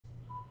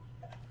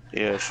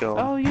Yeah, Sean.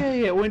 Oh yeah,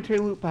 yeah, winter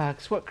loot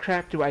box. What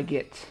crap do I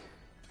get?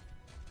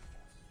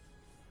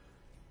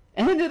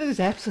 And it is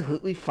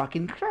absolutely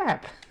fucking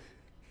crap.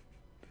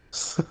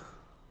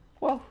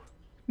 Well,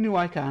 new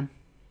icon.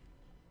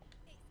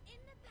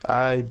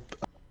 I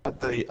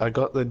I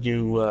got the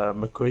new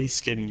McCree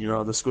skin, you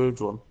know, the Scrooge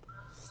one.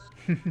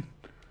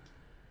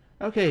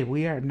 Okay,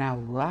 we are now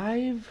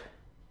live.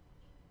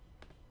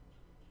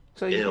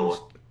 So you can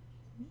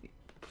Ew.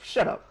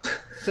 shut up.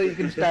 So you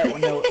can start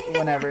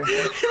whenever.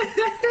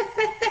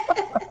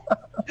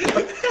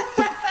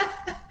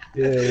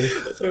 Yeah.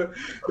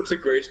 It's a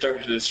great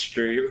start to the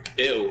stream.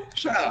 Ew.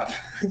 Shut up.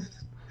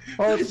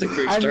 Well, It's a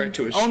great I'm start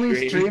to a only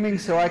stream. streaming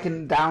so I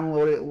can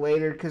download it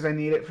later because I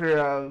need it for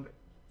a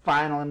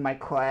final in my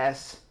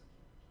class.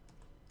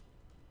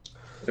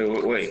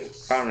 Wait,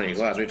 how many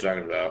class are you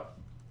talking about?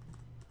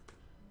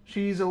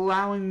 She's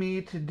allowing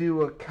me to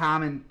do a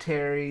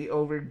commentary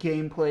over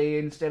gameplay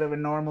instead of a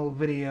normal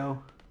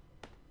video.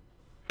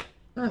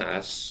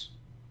 That's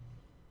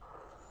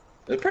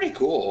pretty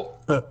cool.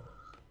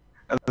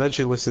 And then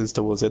she listens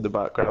to us in the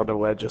background and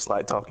we're just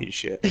like talking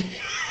shit.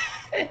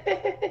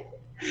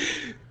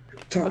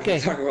 Okay.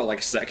 Talk about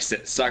like sex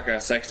and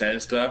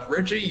stuff.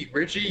 Richie,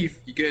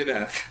 you good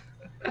enough?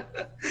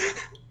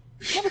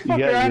 Motherfucker,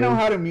 Yeah, I know you.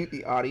 how to mute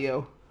the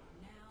audio.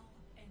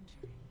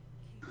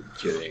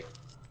 Kidding.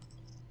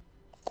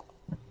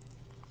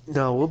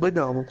 No, we'll be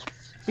normal.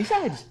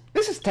 Besides,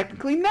 this is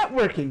technically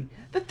networking.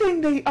 The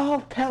thing they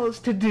all tell us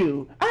to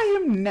do. I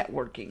am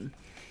networking.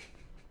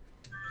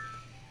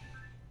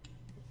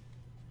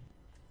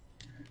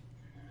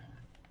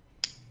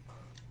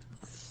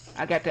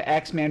 I got to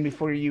Axeman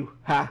before you.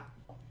 Ha.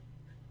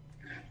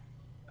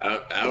 I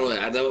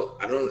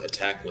don't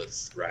attack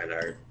with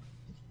Reinhardt.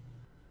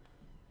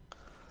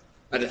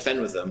 I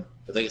defend with them.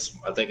 I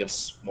think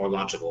it's more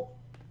logical.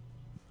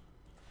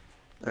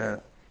 Yeah.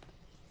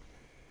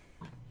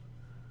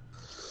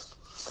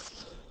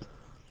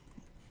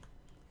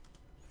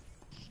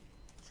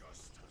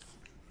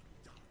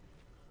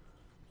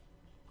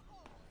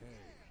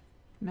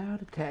 Now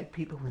to tag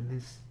people in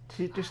this,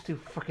 just to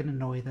fucking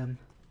annoy them.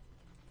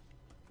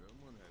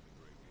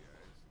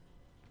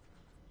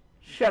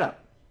 Shut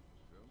up.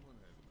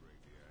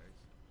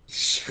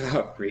 Shut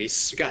up,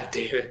 Reese. God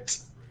damn it.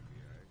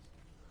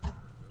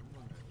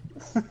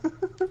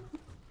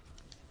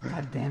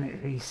 God damn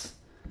it, Reese.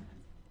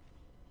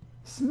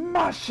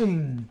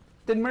 Smashing!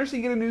 Did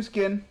Mercy get a new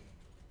skin?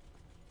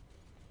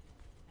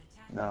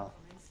 No.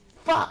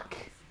 Fuck!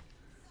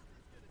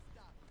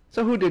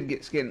 So who did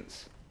get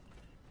skins?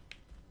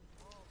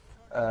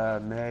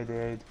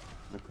 Mayday,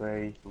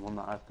 McCree, the one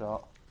that I've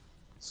got.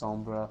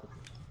 Sombra,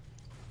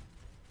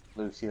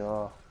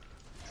 Lucio,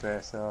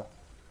 Tracer,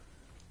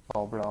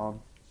 Paul Brown.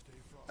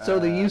 So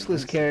the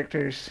useless Vincent.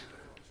 characters.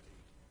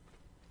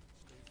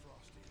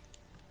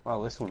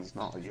 Well, this one's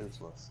not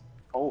useless.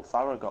 Oh,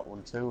 Farah got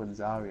one too, and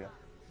Zarya.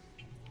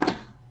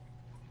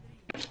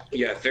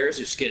 Yeah,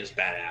 Ferris' skin is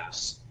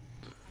badass.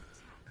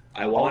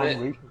 I want it.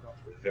 Reaper got,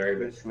 Very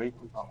good.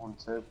 Reaper got one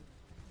too.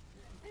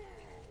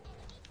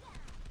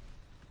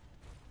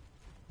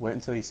 Wait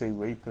until you see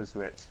Reaper's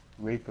Rich.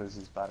 Reaper's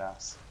is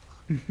badass.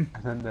 And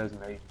then there's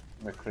me,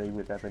 McCree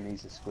with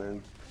Ebenezer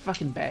Scrooge.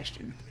 Fucking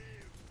Bastion.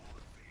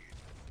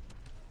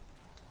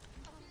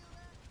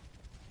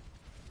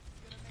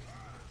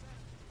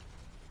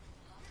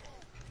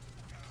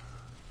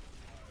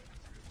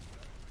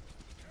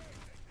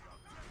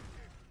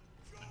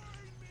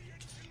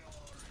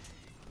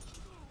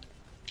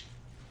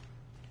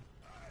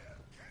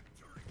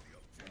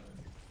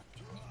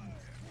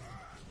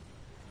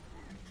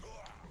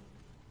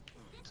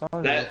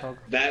 Sorry, That Roadhog.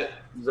 that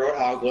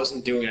Roadhog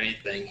wasn't doing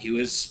anything. He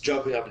was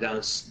jumping up and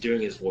down,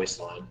 doing his voice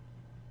line.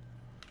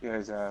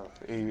 Yeah,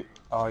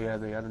 oh yeah,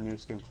 they had a new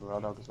skin for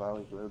Roadhog as well,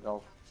 he's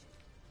Rudolph.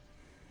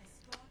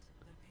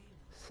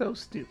 So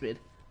stupid.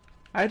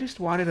 I just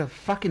wanted a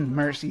fucking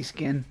Mercy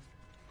skin.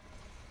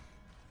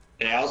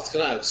 Yeah, I was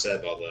kind of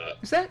upset about that.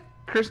 Is that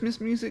Christmas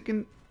music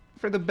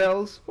for the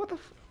bells? What the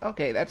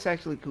okay, that's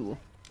actually cool.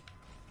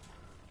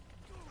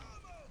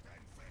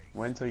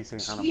 Wait until you see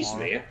Hannah Jeez, Moore.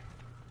 man.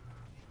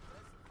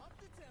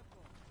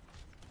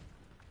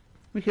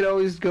 We could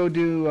always go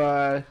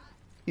do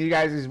you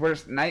guys'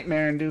 worst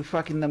nightmare and do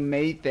fucking the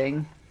May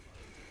thing.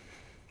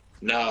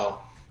 No.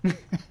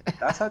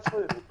 That's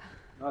actually...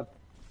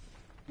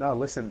 No,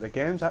 listen, the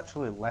game's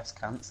actually less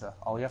cancer.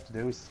 All you have to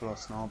do is throw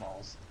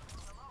snowballs.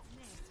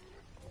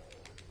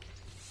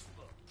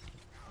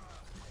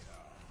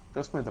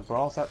 Trust me, the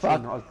brawl's actually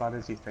Fuck. not as bad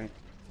as you think.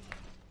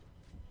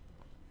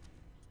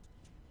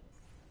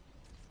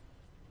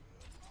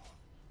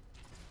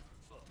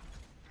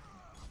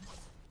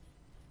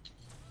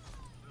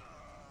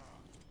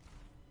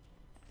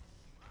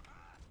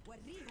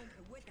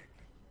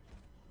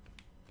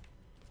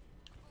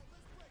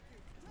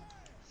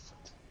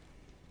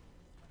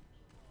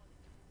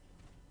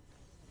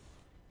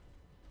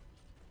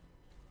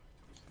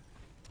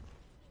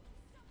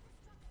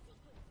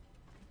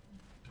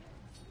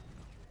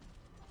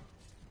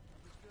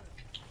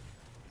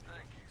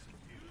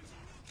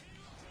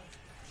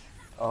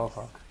 Oh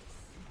fuck.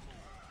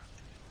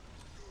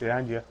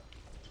 Behind you.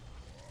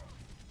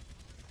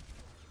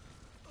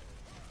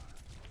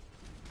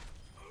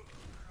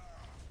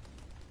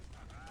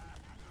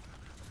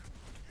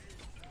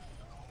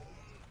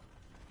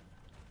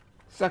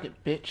 Suck it,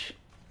 bitch.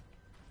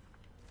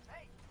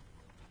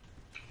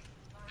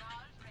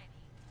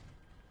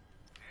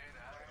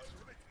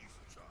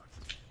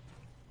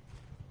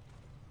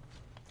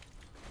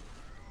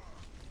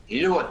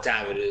 You know what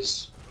time it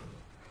is.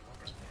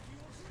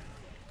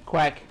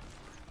 Quack.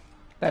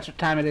 That's what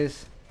time it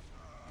is.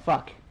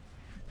 Fuck.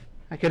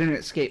 I couldn't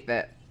escape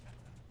that.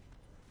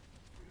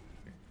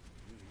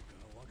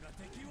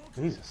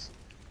 Jesus.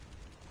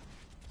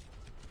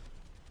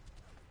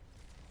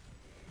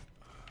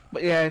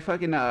 But yeah, I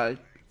fucking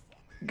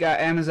got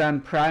Amazon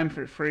Prime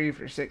for free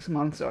for 6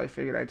 months, so I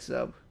figured I'd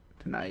sub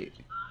tonight.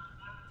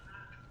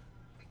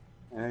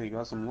 Yeah, you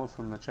got some love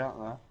from the chat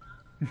there.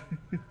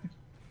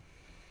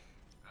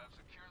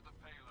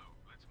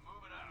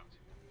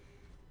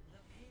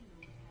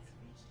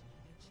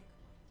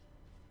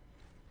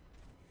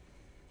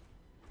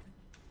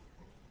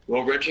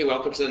 Well, Richie,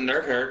 welcome to the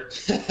Nerd Herd.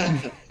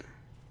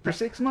 For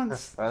 6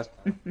 months.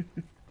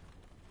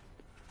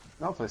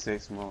 Not for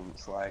 6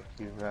 months. Like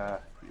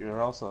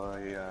you're also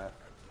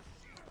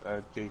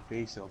a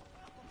GP sub.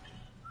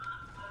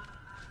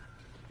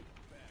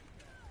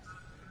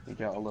 You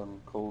get all them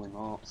cool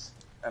emotes.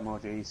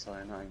 Emojis,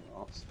 sorry, not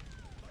emotes.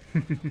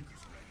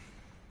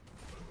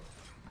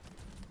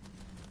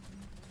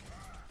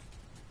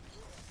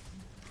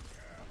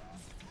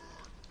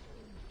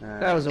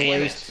 That was a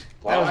Damn waste. it.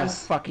 That was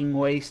Boss. a fucking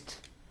waste.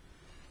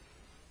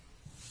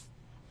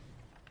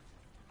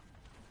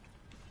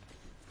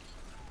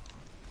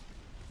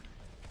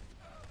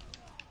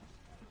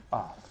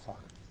 Ah, fuck.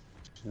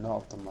 Should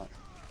not have done that.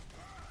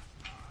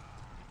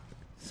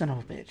 Son of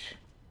a bitch.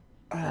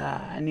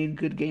 I need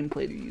good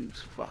gameplay to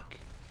use. Fuck.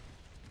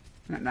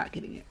 I'm not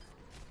getting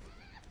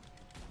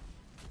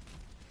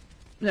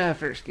it.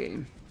 First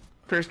game.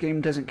 First game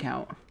doesn't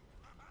count.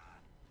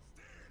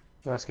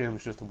 First game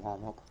was just a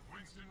warm-up.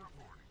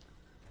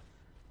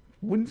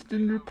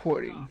 Winston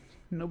reporting.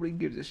 Nobody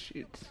gives a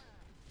shit.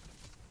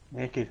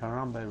 Naked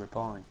Harambe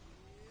reporting.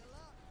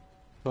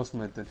 Trust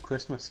me, the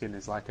Christmas skin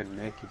is like a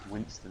naked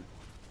Winston.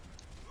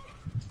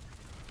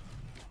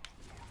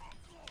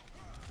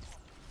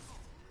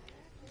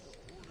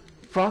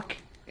 Fuck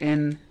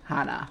in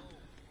Hana.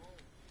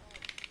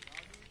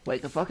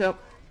 Wake the fuck up.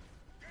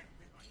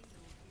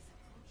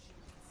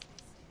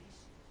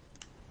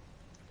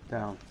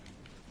 Down.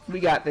 We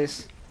got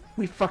this.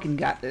 We fucking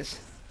got this.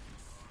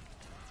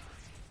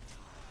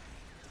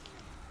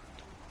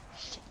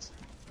 Shit.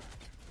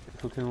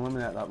 If we can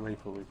eliminate that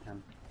Reaper, we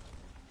can.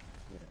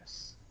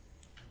 Yes.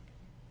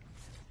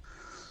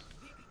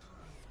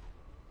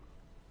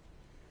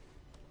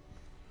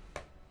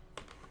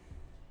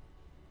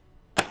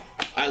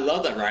 I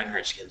love that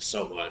Reinhardt skin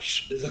so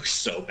much. It looks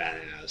so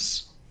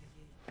badass.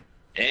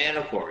 And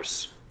of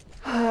course.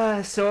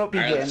 So it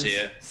begins. Alright, let's see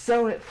it.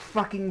 So it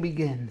fucking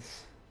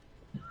begins.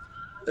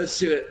 Let's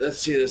do it. Let's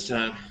see this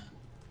time.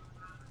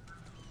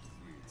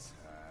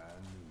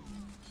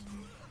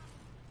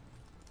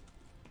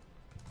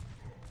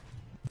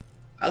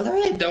 I love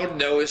how they don't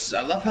notice.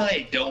 I love how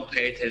they don't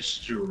pay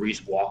attention to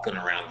Reese walking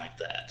around like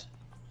that.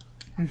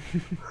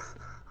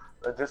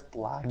 They're just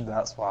blind,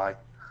 that's why.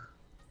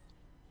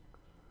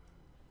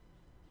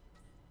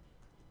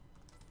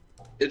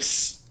 I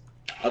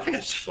think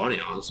it's funny,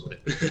 honestly.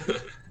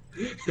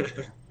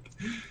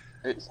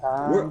 It's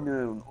high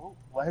noon. Oh,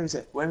 where is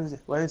it? Where is it?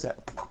 Where is it?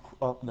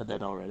 Oh, they're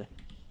dead already.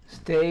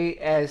 Stay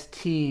as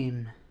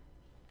team.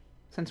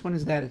 Since when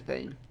is that a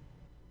thing?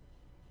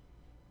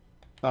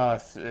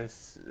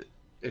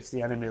 If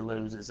the enemy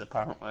loses,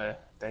 apparently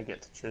they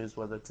get to choose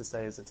whether to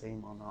stay as a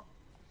team or not.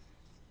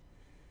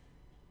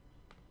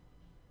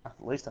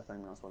 At least I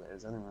think that's what it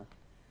is, anyway.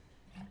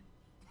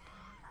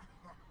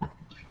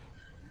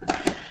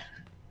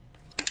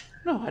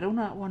 No, I do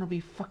not want to be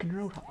fucking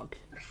Roadhog.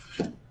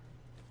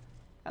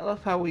 I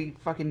love how we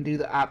fucking do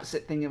the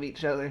opposite thing of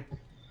each other.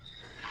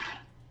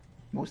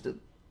 Most of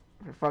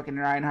for fucking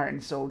Reinhardt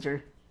and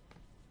Soldier.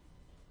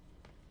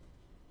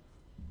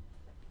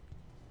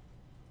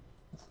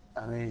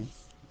 I mean,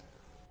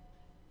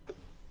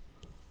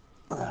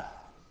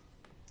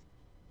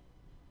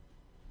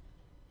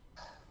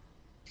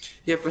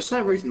 Yeah, for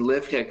some reason,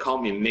 Liv can't call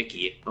me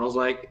Mickey. I was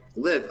like,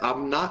 Liv,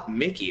 I'm not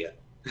Mickey.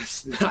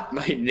 That's not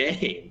my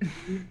name.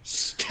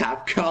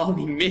 Stop calling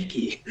me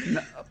Mickey.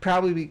 No,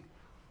 probably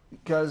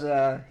because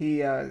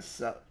he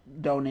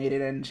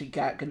donated and she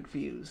got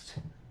confused.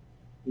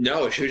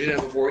 No, she did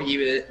that before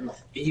he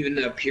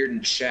even appeared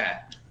in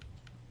chat.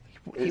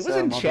 He it's was a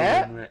in modeling,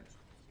 chat? Rich.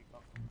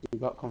 You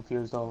got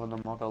confused over the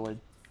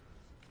modeling.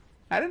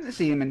 I didn't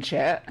see him in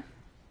chat.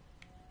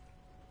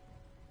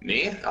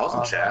 Me? I was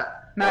in chat.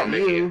 Not Oh,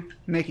 Mickey. you,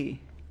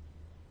 Mickey.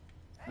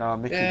 No,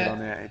 Mickey Yeah.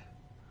 donated.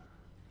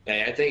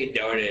 Hey, I think he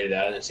donated.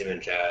 I didn't see him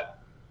in chat.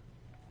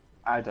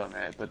 I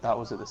donated, but that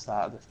was at the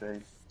start of the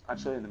stream.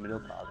 Actually, in the middle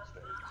part of the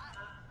stream.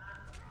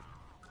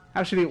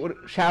 How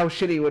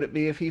shitty would it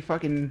be if he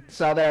fucking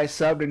saw that I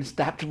subbed and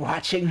stopped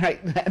watching right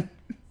then?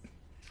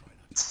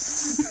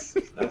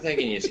 I think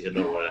he needs to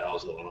know what the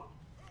hell's going on.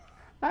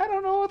 I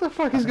don't know what the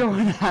fuck is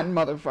going on,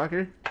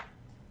 motherfucker.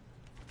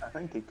 I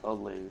think he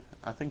coldly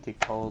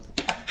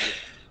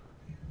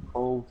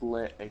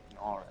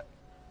ignore it.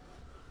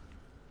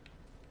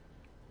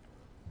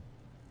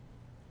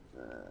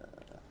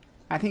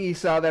 I think he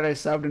saw that I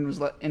subbed and was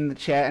in the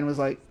chat and was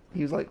like,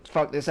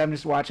 fuck this, I'm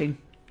just watching.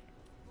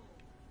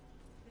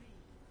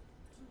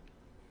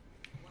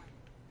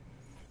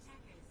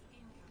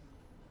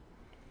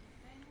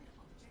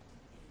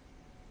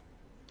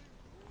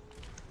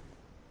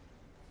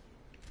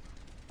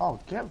 Oh,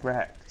 get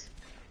wrecked.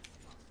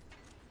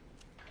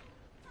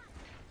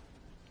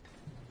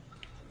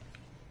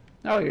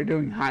 Oh, you're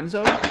doing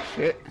Hanzo?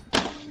 Shit.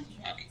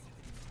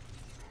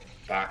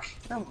 Fuck.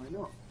 No, why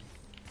not?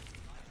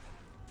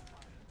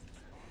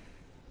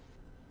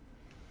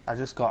 I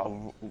just got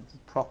a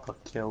proper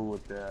kill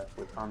with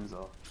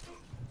Hanzo.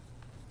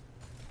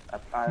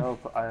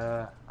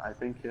 I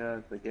think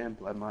the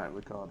gameplay might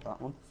record that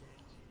one.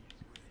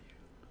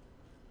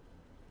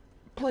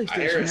 I hear it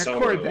PlayStation,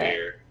 somewhere record over that.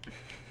 here.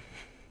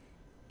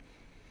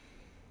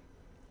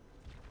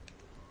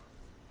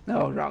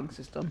 No, wrong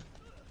system.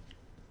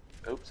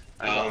 Oops.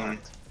 I got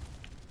it.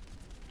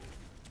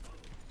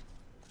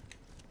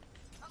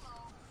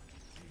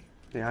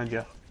 Behind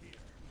you.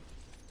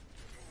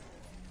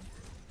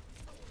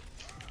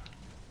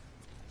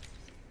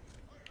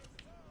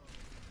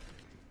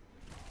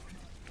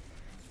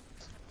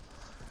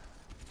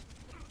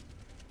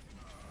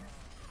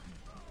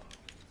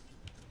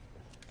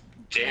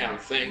 Damn,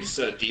 thanks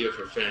Dia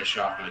for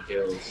finishing off my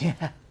kills.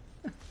 Yeah.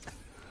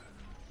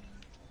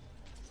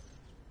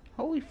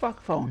 Holy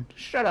fuck phone.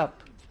 Shut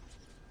up.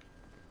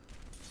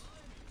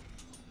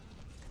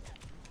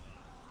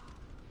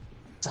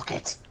 Suck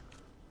it.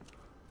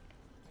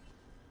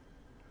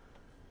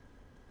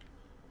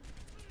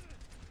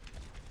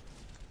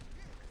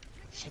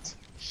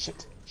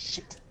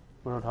 Shit.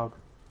 Roadhog.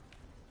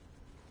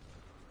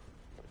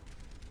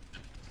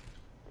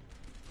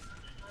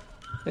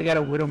 They got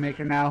a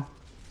Widowmaker now.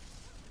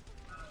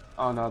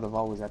 Oh no, they've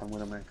always had a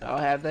Widowmaker. Oh,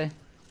 have they?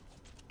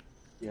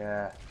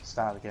 Yeah,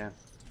 start again.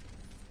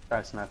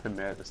 Try sniping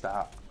me at the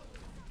start.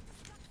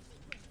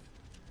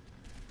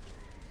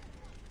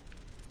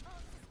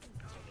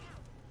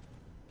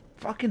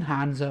 Fucking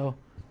Hanzo.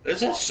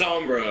 There's a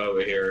Sombra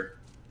over here.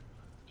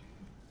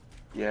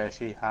 Yeah,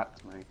 she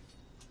hacked me.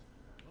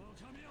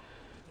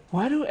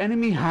 Why do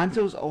enemy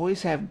Hanzos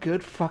always have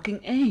good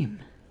fucking aim?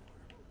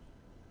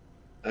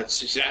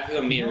 That's exactly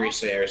what me and Reese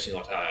say every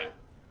single time.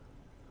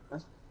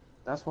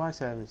 That's why I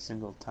say every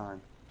single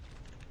time.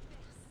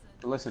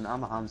 But listen,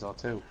 I'm a Hanzo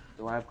too.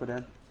 Do I have good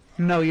aim?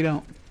 No, you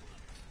don't.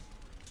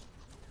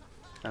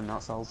 And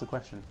that solves the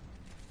question.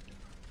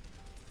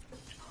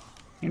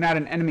 You're not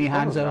an enemy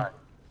Hanzo.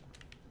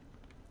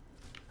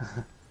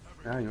 Right.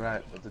 No, you're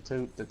right. But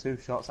the two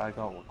shots I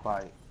got were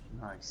quite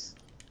nice.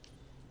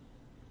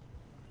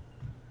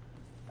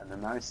 And the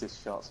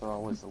nicest shots are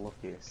always the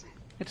luckiest.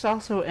 It's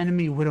also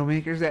enemy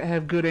Widowmakers that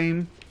have good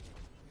aim.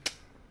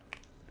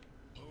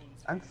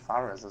 And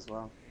Farah's as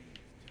well.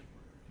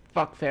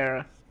 Fuck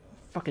Farah.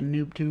 Fucking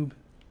noob tube.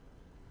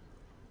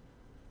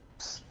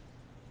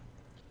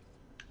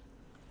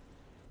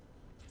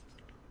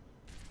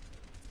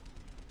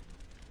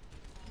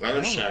 My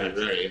other side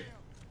is ready.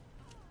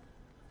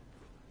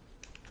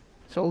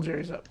 Soldier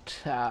is up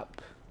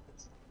top.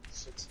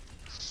 Shit.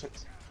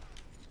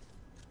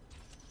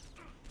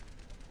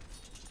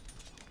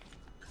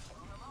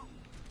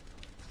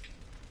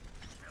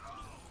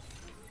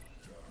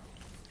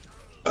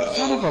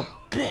 Son of a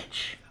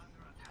bitch.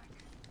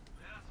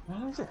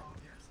 Where is it?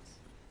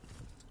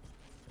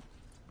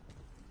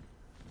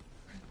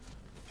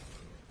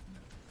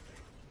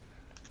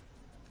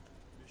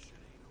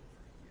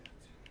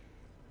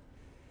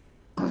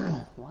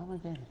 Why am I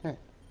getting hit?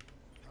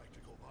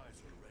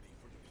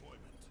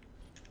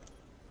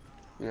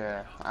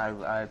 Yeah, I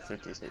had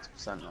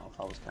 56% off.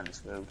 I was kind of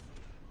screwed.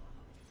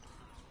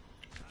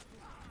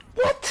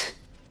 What?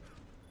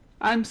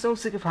 I'm so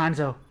sick of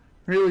Hanzo.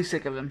 Really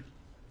sick of him.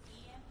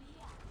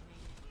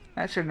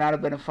 That should not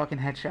have been a fucking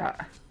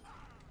headshot.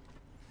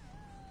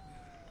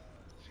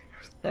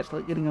 That's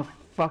like getting a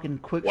fucking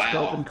quick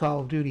scope in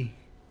Call of Duty.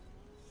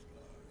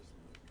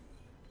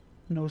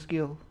 No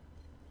skill.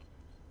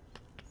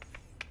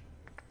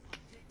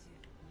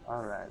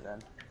 Alright then.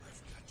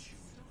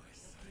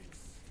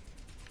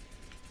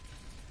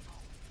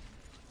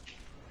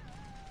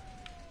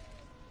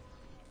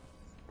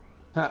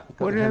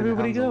 Where did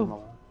everybody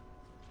go?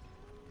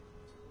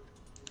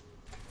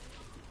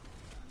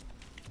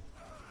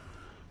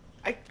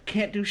 I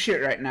can't do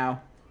shit right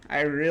now.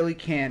 I really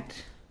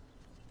can't.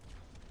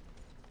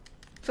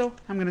 So,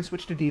 I'm gonna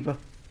switch to Diva.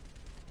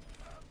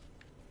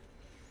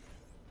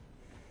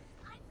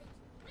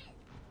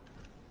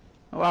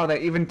 Wow, they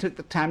even took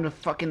the time to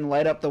fucking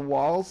light up the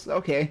walls?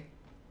 Okay.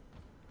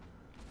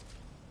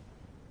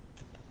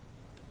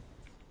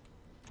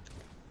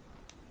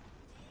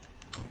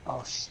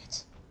 Oh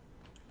shit.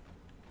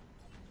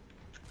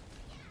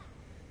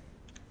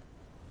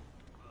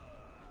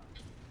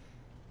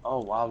 Oh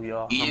wow,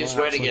 your Easiest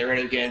hammer way to actually... get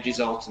rid of Genji's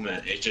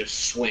ultimate is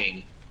just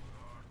swing.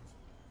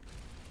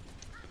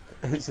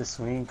 It's a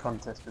swinging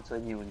contest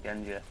between you and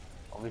Genji.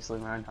 Obviously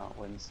Reinhardt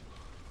wins.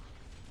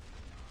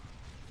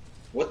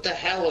 What the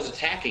hell was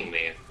attacking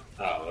me?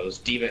 Oh, it was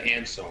Diva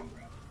and Sombra.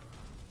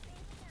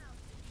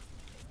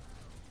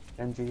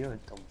 Genji, you're a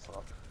dumb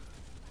fuck.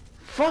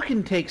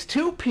 Fucking takes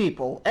 2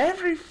 people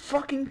every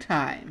fucking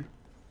time.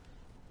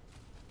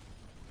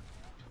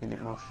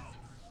 Minute mush.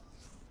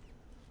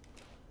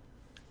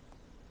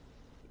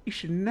 You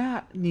should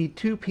not need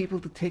 2 people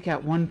to take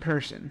out 1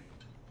 person.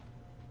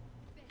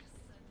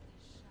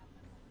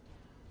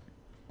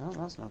 No,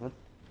 that's not good.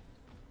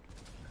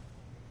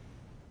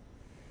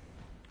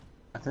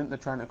 I think they're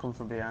trying to come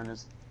from behind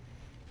us.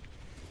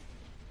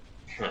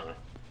 Huh.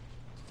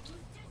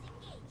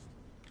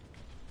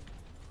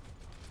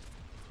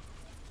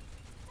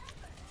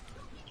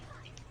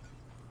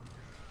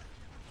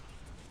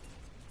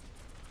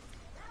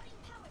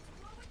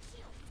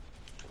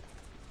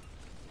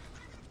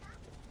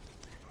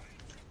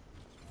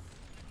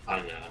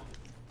 I know.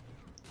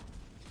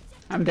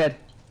 I'm dead.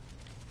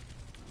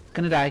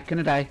 Gonna die,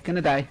 gonna die,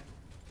 gonna die.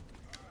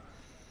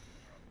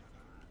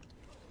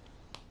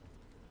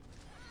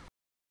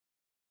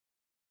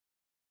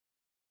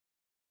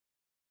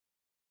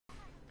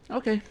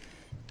 Okay.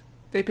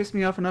 They pissed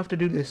me off enough to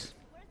do this.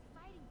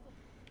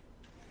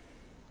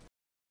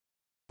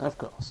 Of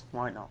course,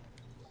 why not?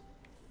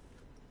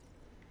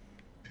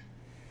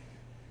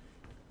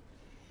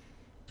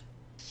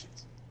 Shit.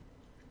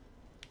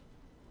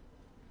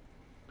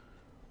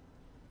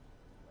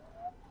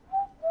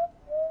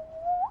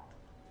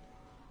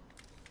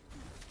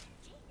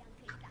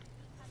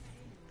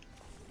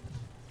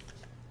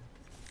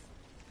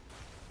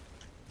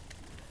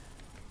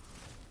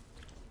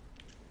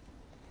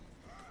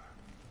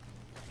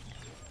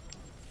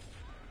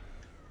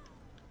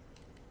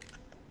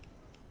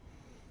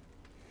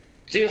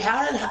 Dude,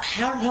 how did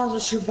Hanzo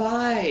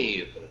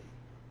survive?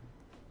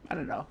 I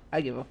don't know.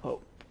 I give up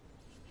hope.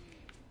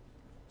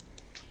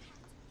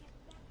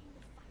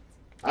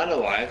 I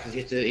know why, because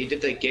he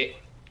did the gay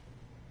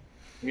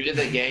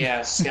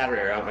ass scatter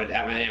arrow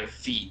at my damn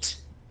feet.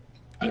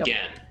 Yep.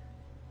 Again.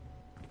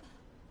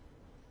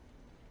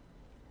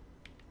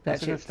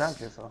 That's That a good shit's...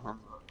 strategy for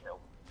Hamza.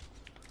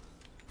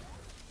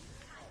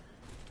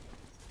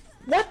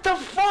 What the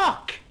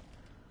fuck?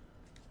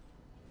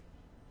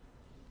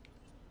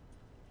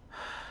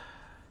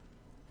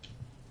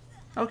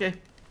 Okay.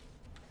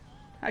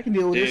 I can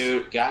deal with this.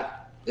 Dude, God,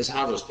 this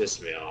Hanzo's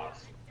pissed me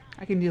off.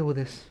 I can deal with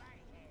this.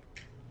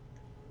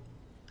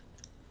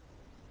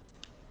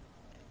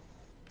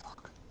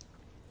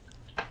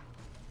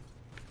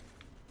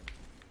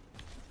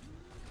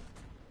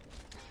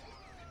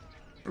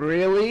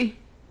 Really?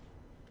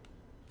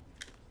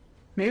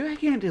 Maybe I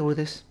can't deal with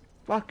this.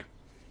 Fuck.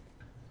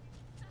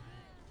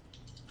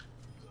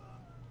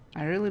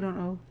 I really don't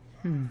know.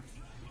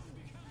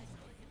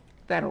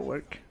 That'll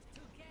work.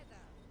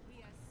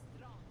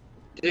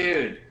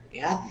 Dude,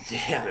 god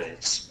damn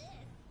it.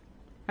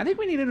 I think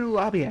we need a new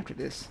lobby after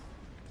this.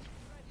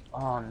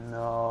 Oh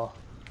no.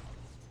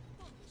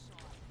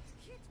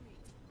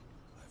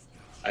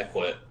 I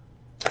quit.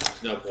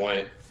 There's no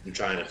point in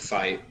trying to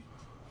fight.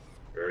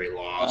 Very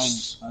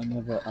lost. I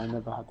never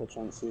had the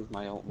chance to use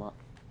my ultimate.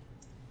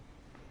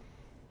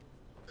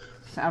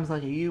 Sounds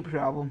like a you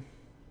problem.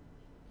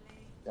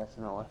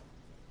 Definitely.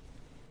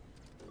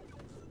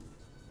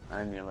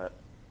 I knew it.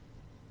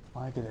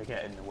 Why did I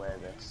get in the way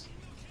of this?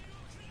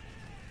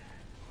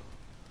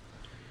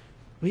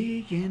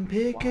 We can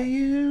pick a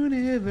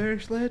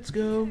universe, let's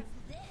go.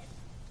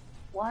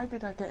 Why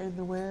did I get in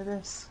the way of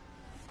this?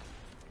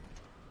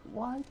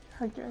 Why did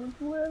I get in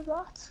the way of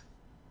that?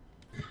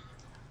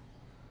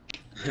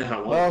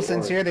 Well,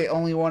 since you're the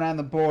only one on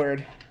the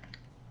board.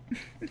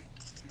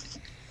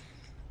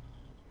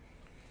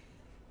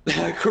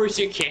 Of course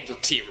you cancel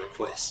team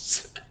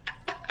requests.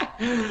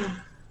 Oh,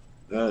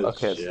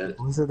 Okay, shit.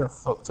 Blizzard have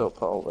fucked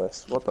up all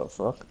this. What the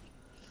fuck?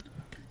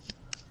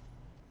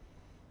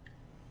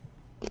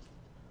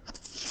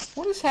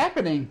 What is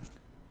happening?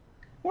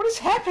 What is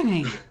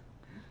happening?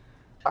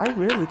 I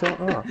really don't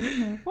know.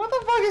 What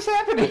the fuck is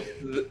happening?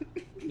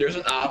 There's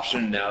an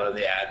option now that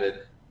they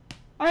added.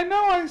 I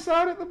know, I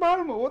saw it at the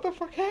bottom, but what the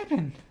fuck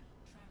happened?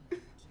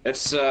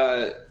 It's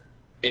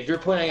if you're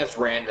playing as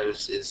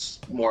randoms, it's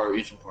more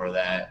useful for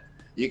that.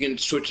 You can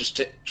switch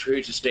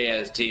to stay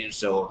as a team.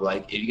 So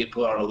like if you get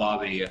put out of a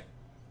lobby,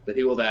 the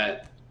people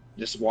that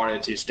just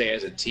wanted to stay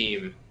as a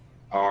team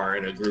are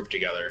in a group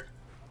together,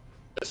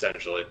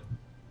 essentially.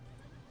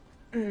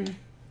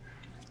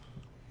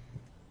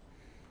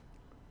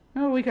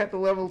 Oh, we got the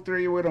level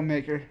 3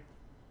 Widowmaker.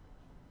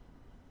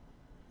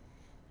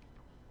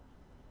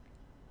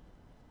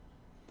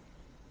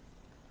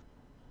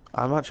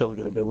 I'm actually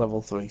going to be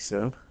level 3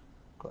 soon.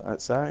 Quite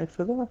excited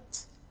for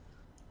that.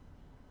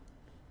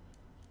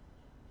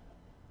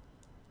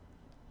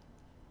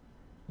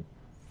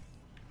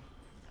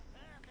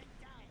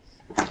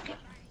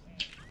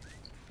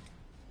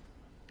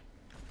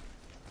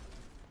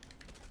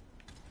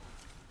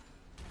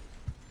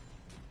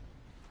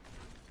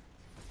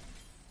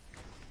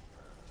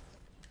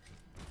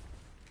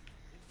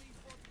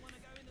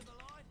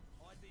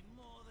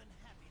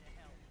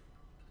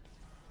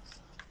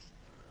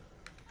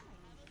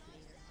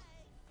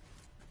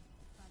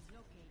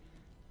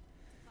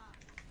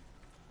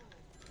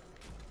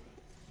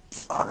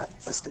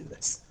 Let's do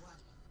this.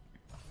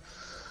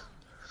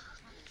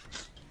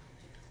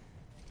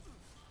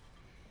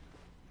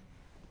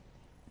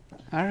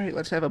 Alright,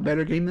 let's have a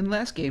better game than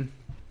last game.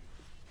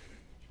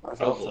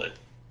 Hopefully.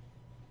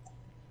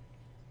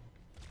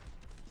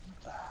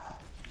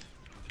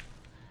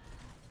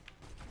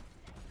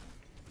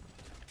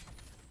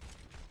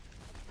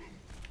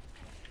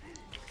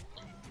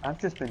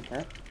 I've just been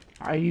hit.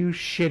 Are you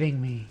shitting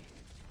me?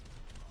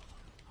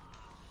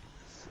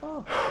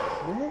 Oh,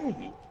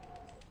 hey.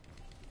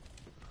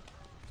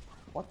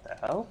 What the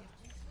hell?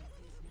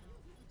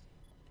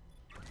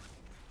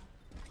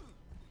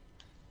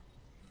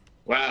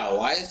 Wow,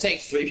 why does it take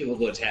 3 people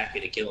to attack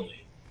me to kill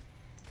me?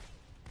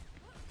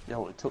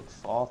 Yo, it took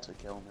 4 to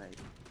kill me.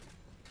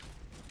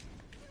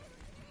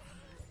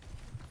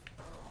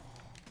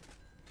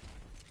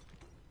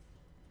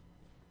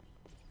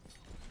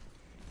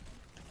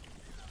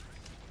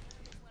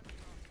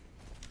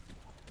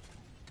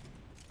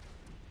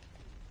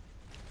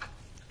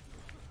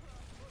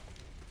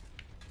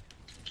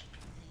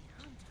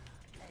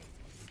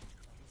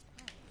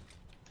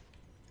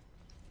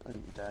 Don't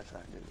you dare try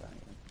and do that again.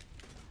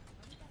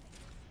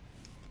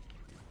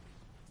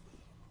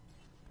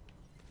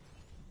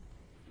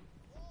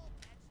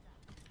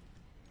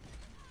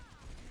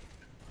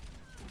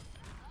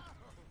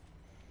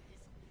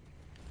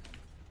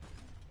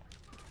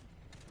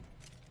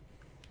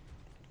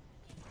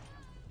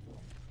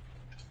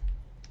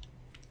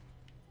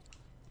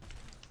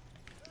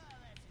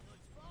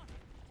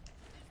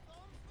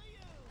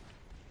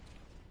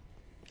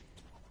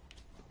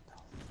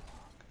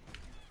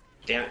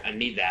 Damn, I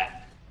need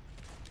that.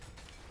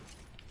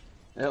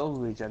 It'll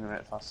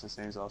regenerate fast as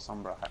soon as our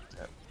Sombra hacked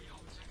it.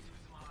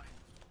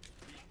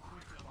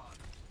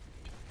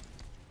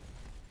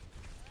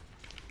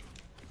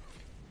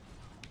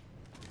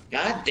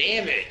 God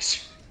damn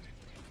it!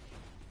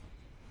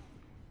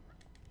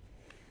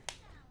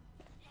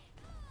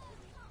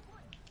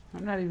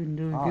 I'm not even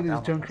doing Oh, good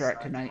as damn, Junkrat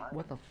that's tonight. nice.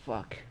 What the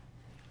fuck?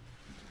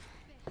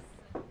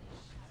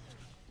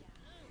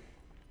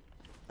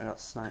 I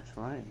got sniped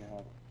right in the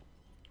head.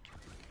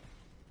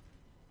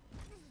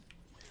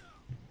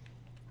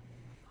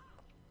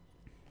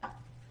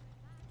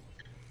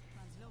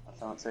 I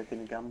thought taking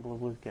a gamble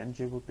with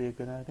Genji would be a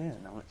good idea.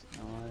 Now it's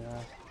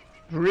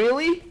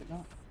Really?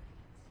 not.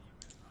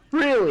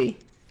 Really?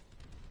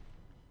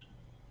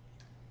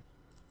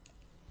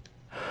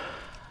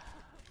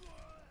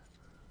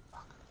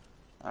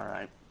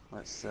 Alright,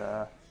 let's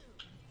go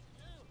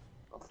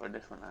for a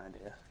different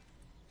idea.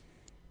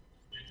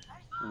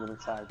 I'm gonna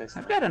try this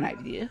I've now. got an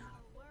idea.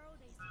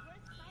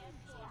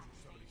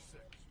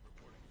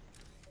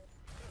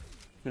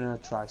 I'm gonna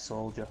try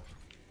Soldier.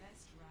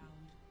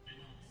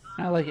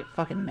 Not like it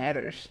fucking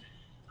matters.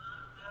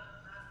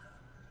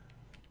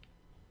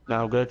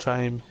 Now I'm gonna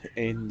try him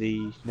in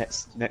the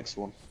next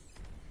one.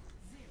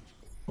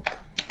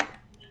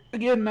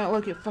 Again, not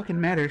like it fucking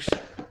matters.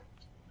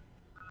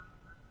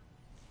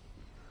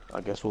 I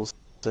guess we'll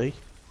see.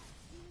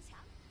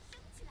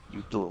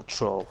 You little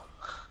troll.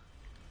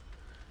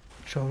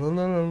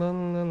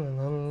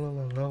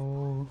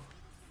 Tra-la-la-la-la-la-la-la-la.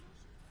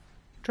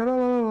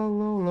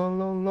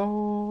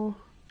 Tra-la-la-la-la-la-la.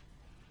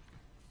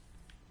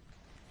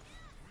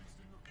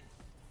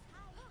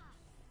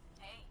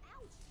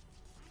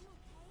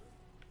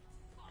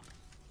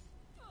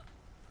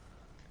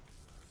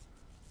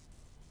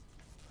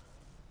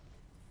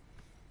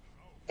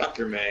 Fuck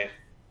your May.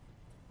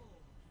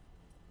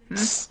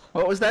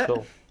 What was that?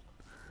 Cool.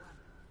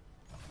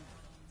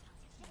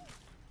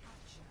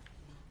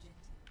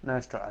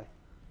 Nice try.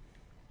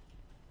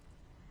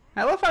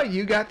 I love how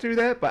you got through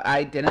that, but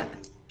I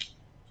didn't.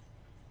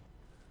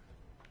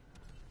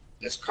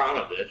 That's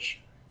karma, bitch.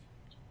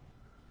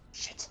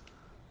 Shit.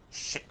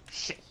 Shit,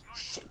 shit,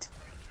 shit.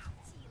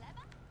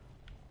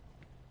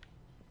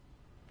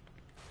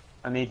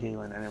 I need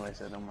healing anyway,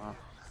 so don't matter.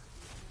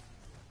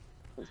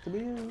 It's to be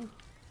you.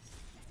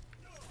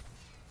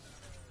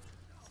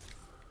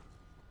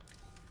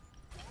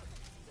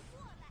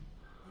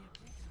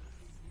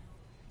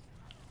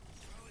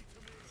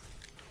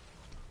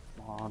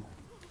 Come on.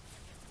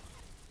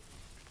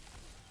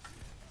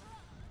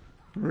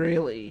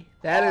 Really?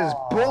 That is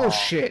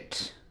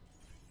bullshit.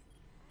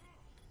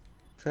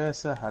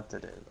 Tracer had to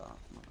do that.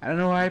 I don't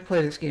know why I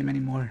play this game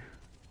anymore.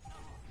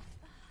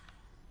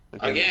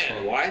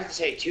 Again, why does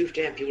it take 2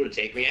 damn people to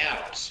take me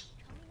out?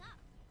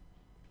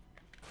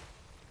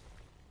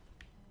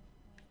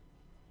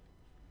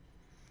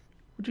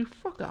 Would you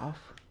fuck off?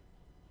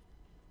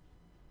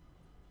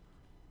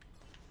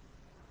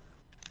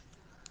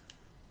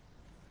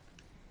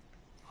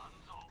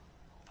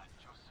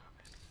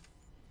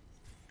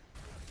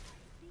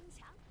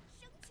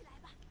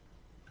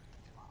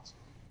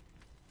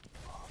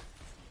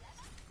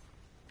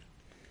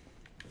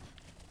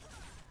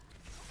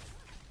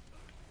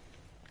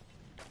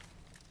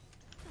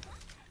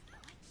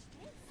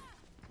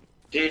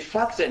 Dude,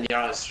 fuck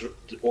Zenyatta's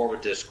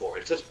Orbit Discord.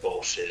 It's just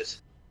bullshit.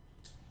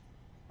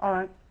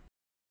 Alright.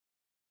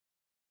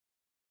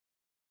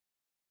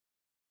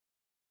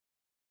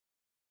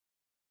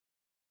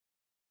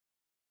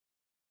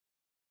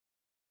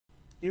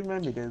 You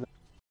made me do that.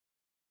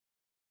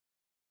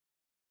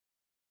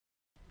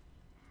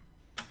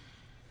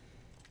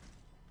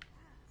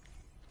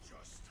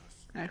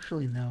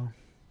 Actually, no.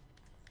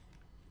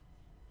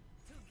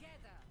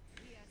 Together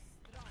we are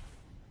strong.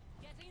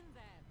 Get in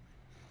there.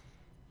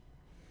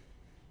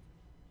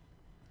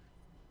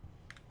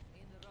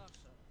 In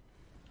Russia,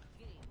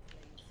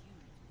 gameplay is huge.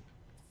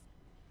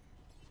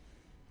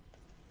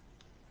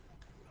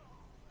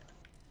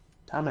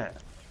 Damn it.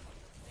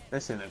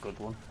 This ain't a good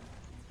one.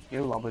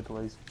 You lobby,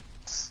 please.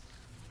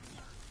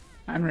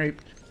 I'm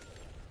raped.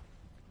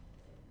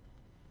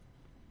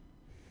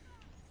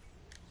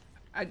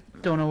 I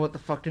don't know what the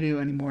fuck to do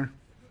anymore.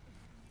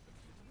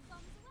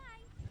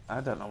 I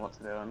don't know what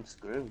to do. I'm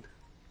screwed.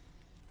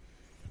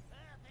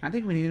 I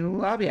think we need a new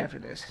lobby after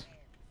this.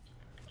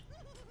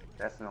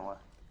 Definitely.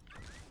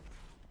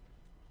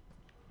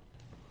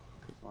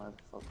 Why the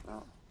fuck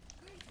not?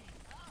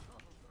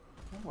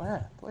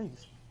 Where?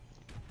 Please.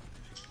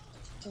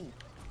 Please.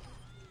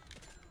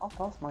 I'll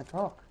pass my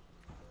talk.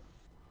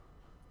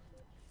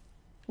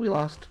 We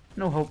lost.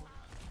 No hope.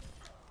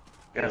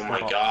 Guess Oh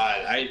my what?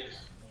 god,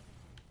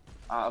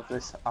 Out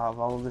of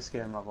all of this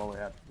game, I've only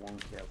had one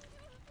kill.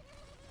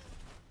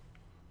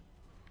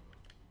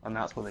 And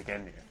that's what they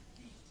gave me.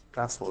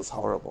 That's what's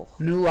horrible.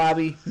 New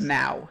lobby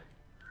now.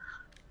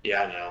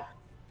 yeah, I know.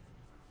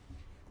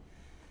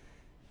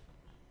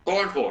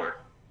 Forward.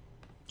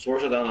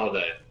 Sports are done all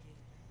day.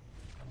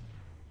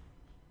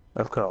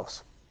 Of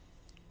course.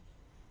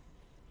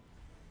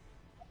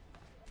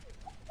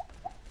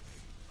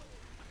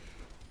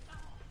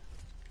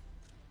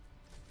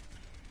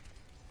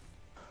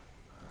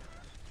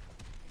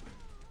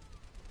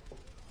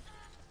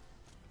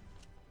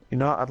 You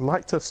know, I'd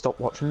like to stop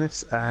watching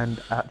this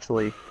and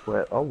actually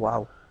wait. Oh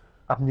wow,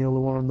 I'm the only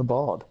one on the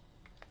board.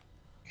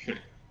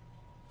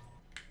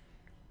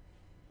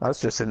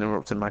 That's just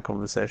interrupting my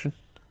conversation.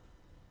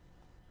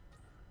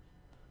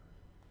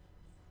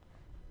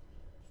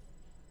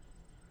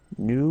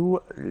 New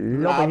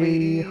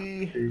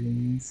lobby.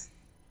 Please.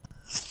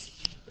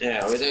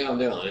 Yeah, what do you think I'm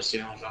doing? Let's see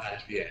how much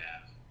HP I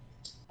have.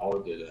 I'll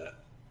do that.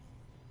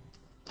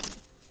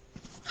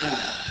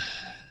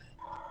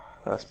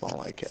 That's more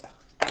like it.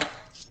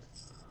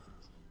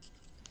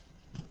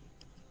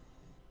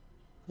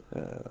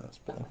 That's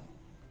better.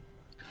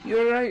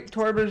 You're right,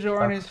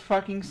 Torbjorn is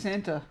fucking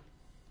Santa.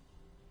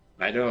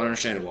 I don't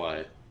understand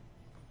why.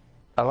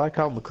 I like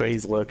how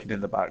McCree's lurking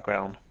in the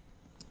background.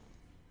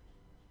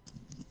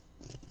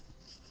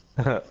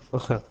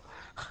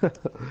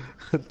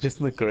 Just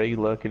McCree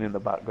lurking in the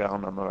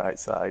background on the right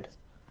side.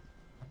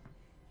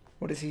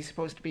 What is he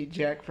supposed to be,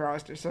 Jack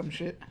Frost or some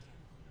shit?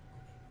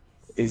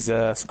 Is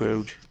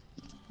Scrooge.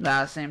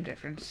 Nah, same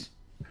difference.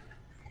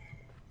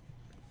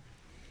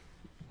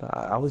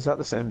 How is that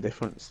the same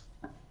difference?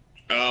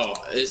 Oh,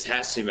 this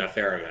has to be my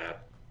favorite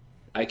map.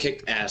 I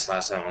kicked ass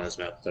last time on this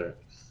map there.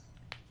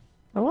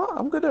 Oh, what?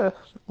 I'm gonna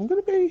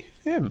be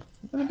him.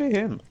 I'm gonna be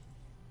him.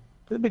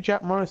 I'm gonna be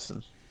Jack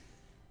Morrison.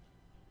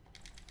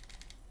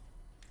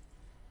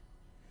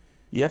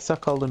 Yes, I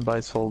called him by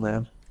his full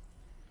name.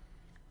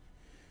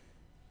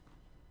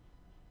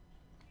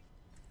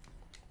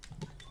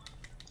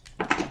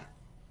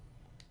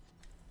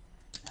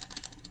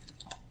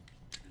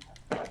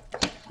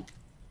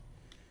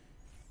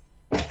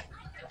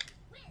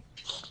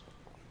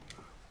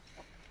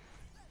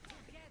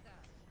 Together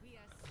we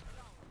are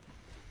strong.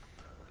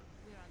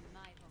 We are a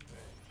knight on the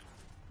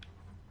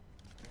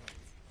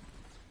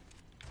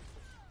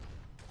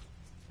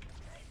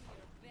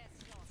your best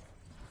shot.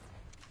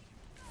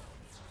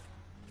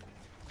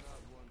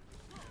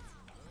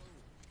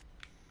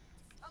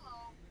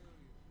 Hello.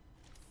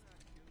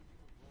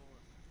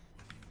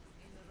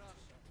 In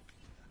Russia,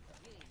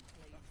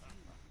 gameplay is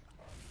huge.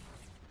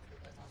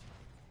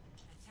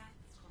 Attack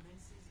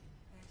commences in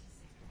 30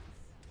 seconds.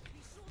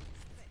 Be sure to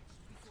stretch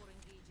before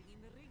engaging in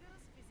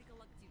rigorous physical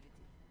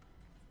activity.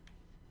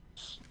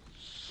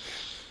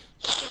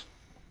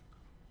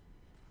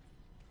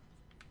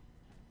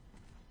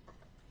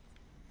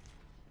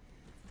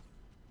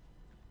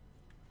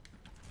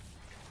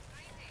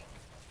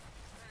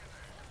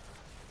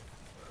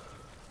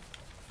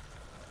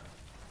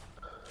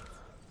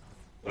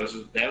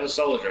 They have a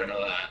soldier, I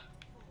know that.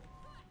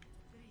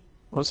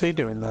 What's he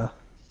doing there?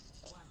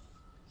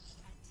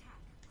 Attack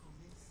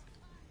commencing.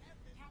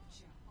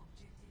 Capture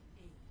objective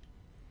A.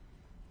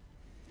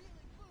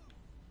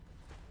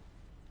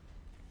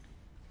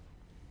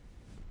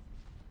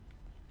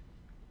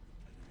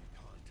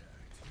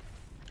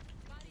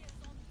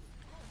 Barriers on you.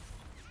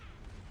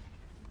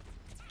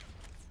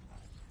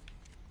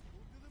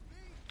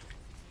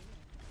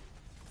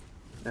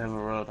 They have a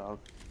road dog.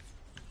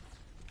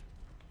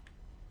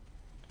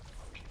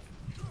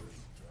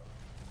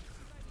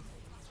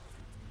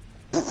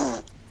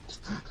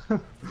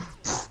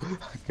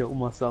 I killed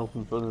myself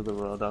in front of the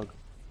road dog.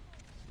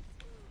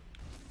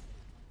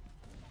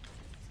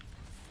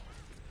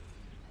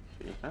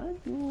 Behind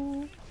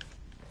you.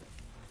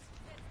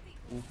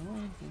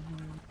 Behind you.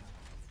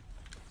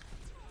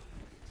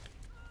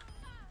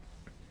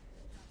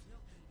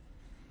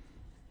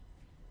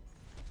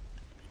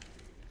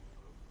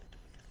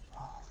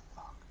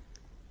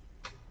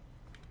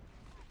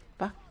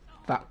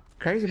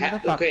 Crazy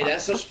motherfucker. Okay,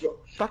 that's just.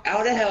 Fuck.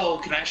 How the hell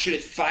can I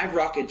shoot 5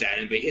 rockets at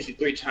him, but he hits me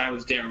 3 times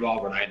with his damn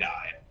revolver and I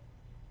die?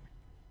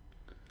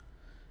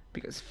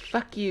 Because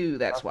fuck you,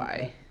 that's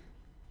why.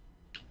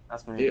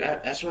 That's me. Dude,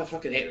 that's why I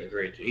fucking hate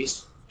McGrady, dude.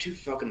 He's too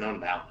fucking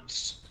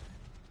unbalanced.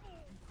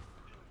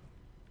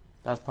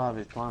 That's part of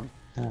his plan.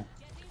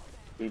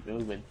 Keep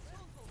moving.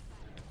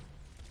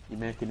 You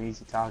make an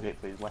easy target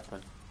for his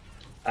weapon.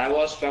 I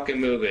was fucking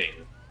moving.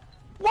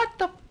 What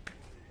the?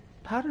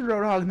 How did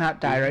Roadhog not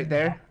die right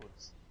there?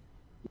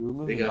 You were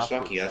moving Because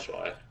backwards. fuck you, that's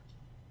why. It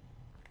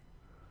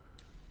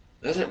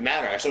doesn't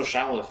matter, I still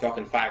shot him with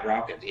fucking 5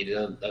 rockets. He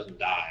doesn't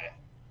die.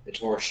 It's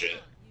horseshit.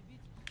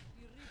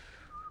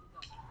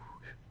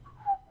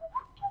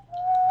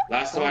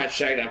 Last time I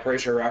checked, I'm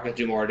pretty sure rockets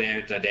do more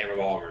damage than a damn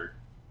revolver.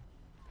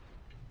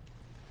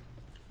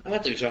 I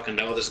have to fucking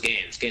know this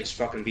game. This game's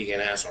fucking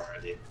beating ass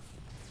already.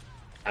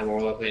 I'm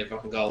more like playing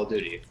fucking Call of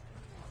Duty.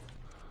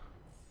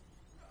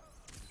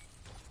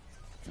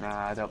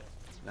 Nah, I don't.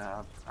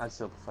 Nah, I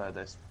still prefer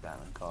this better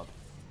than COD.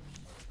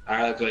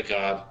 I like play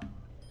COD.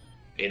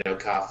 You know,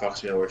 COD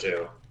fucks me over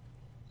too.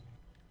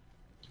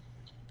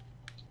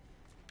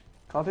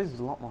 COD is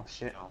a lot more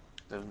shit on.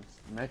 They're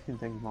making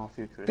things more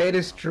futuristic. They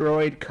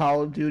destroyed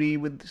Call of Duty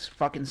with this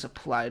fucking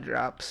supply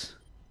drops.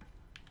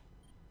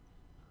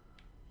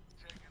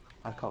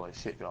 I call it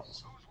shit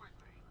drops.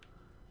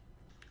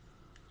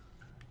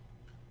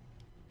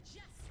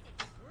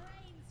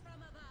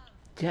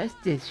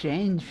 Justice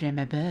reigns from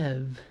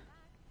above.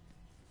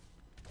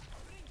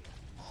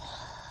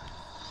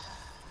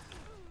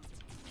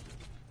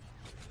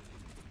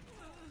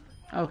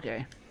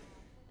 Okay.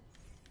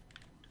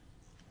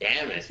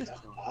 Damn it,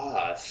 fuck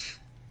off.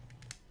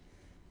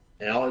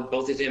 And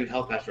both these damn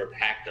health packs are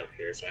packed up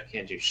here, so I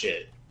can't do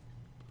shit.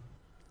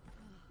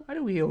 Why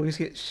do we always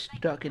get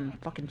stuck in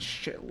fucking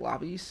shit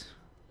lobbies?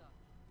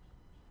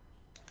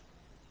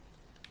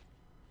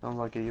 Sounds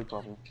like a you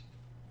problem.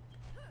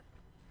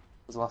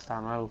 Because last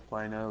time I was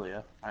playing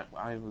earlier,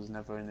 I was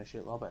never in a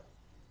shit lobby.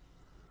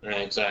 Yeah,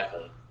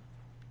 exactly.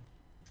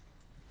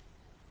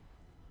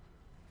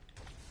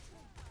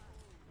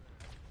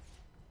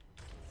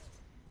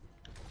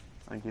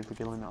 Thank you for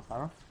killing that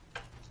Farah.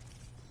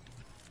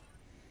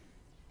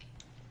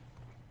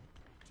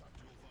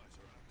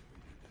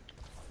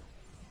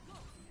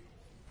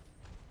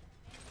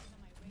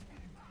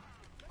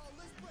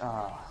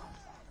 Ah.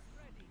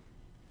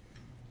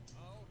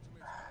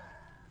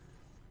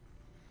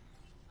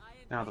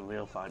 Now the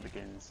real fight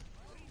begins.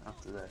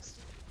 After this.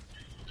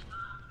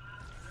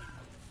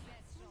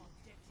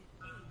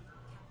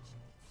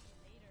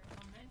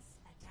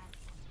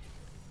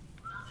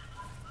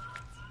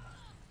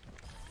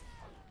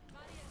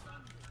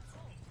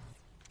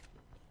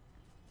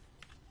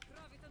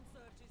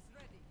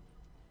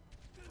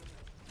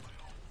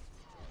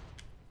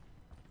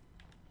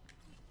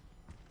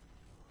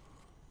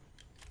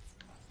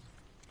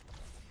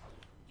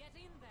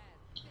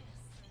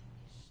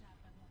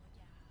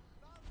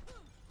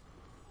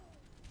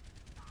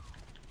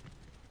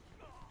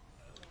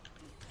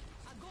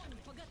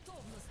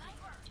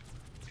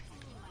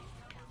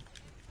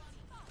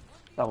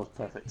 That was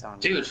perfect timing.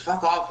 Dude,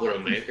 fuck off,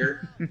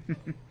 Widowmaker.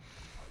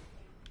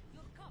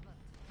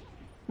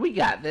 We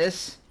got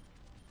this.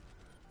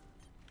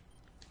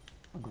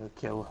 I'm gonna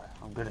kill her.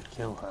 I'm gonna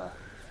kill her.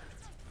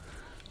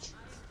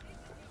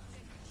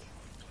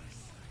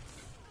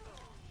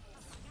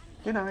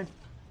 Denied.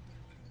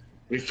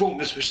 We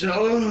formed this machine.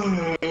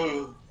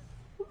 Who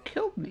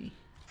killed me?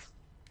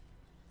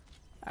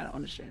 I don't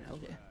understand.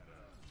 Okay.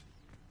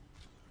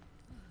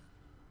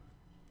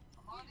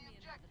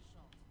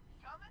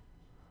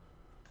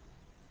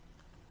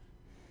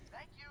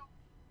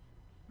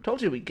 Told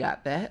you we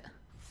got that.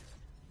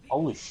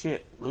 Holy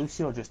shit,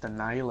 Lucio just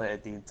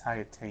annihilated the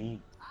entire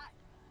team.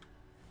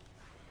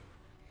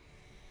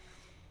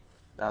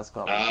 That's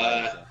got to be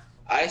crazy.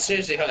 I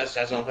seriously hope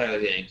that's not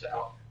playing the games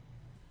out.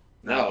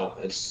 No,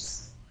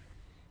 it's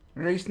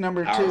Race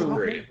number hour 2.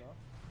 3.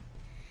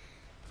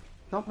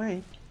 Not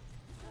me.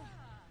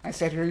 I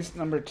said race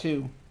number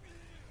 2.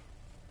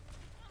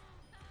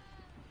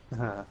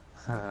 I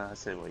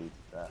see what you did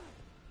there.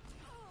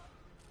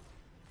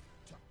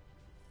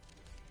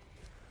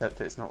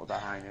 Except it's not with the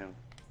high noon.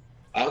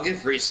 I'll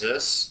give Reese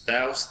this.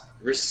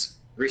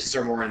 Reese's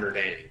are more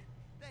entertaining.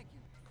 Thank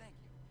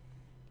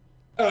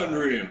you.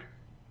 Unreal.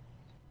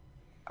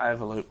 I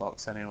have a loot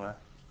box anyway.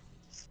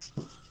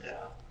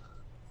 Yeah.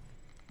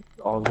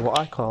 Or what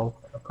I call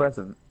a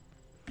present.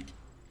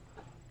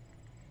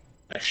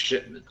 A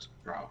shipment,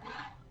 probably.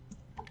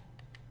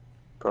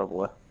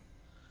 Probably.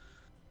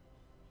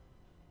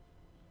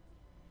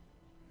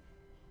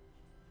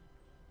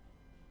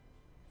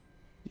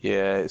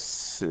 Yeah,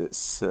 it's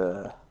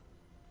I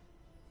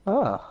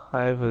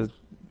have a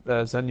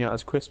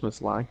Zenyatta's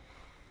Christmas line.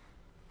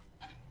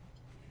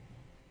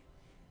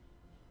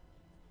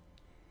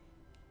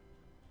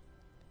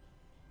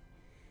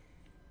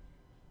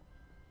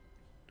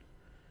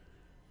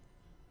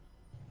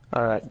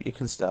 Alright, you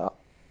can start.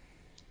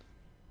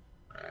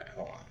 Alright,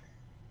 hold on.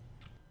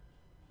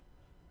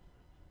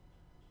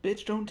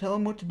 Bitch, don't tell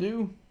him what to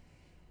do.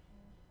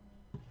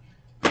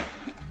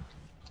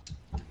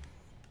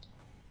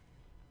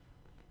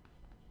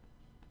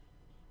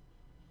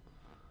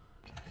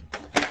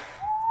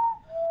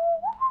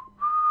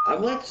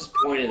 I'm like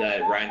disappointed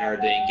that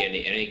Reinhardt didn't get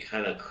any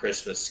kind of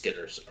Christmas skin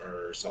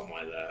or something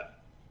like that.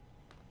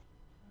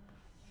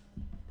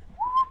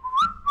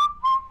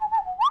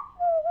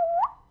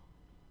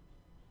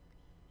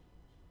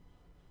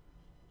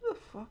 What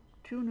the fuck?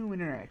 2 new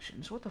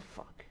interactions. What the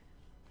fuck?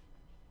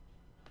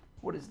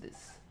 What is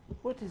this?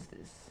 What is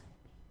this?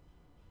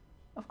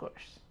 Of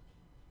course.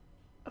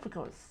 Of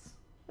course.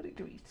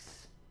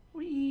 Retweets.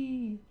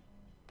 Wee.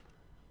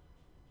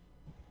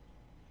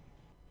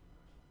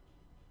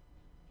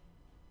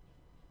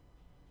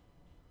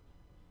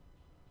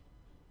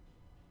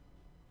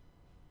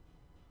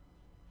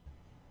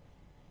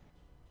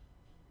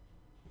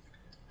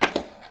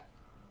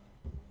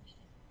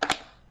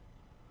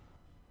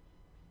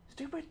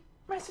 Stupid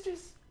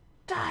messages.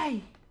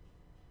 Die.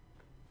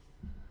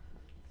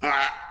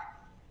 Ah.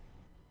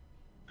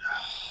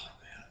 Oh,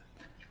 man.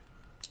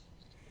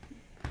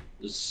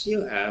 Does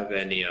you have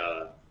any,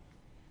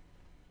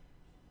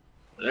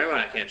 never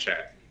mind, I can't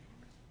check.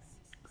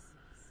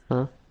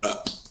 Huh?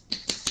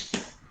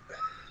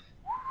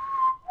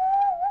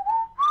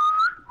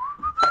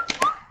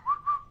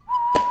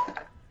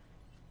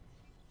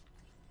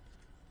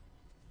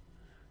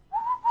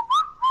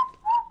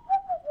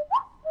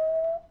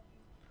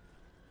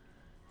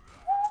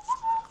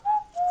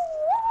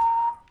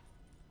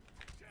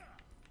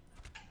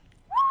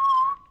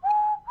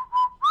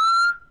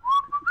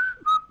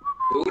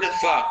 Who the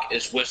fuck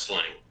is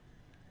whistling?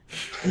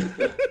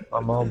 My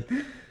mom.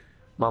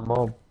 My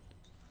mom.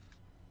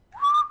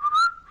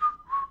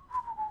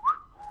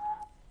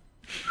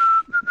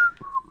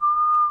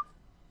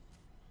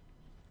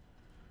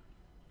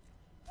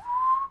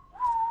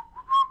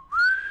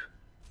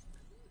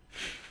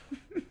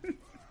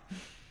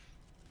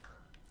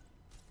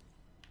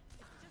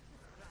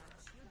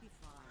 You'll be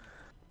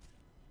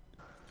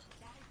fine.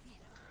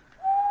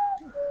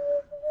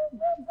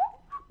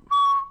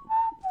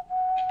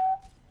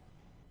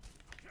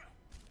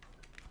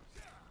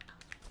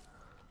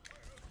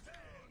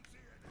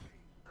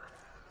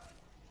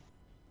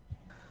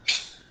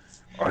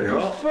 I have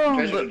Well, found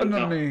Tracer the was going-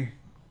 enemy.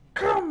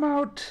 Come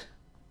out.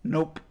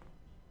 Nope.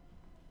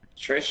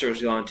 Tracer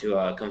was going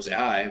to come say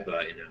hi,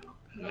 but you know,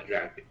 not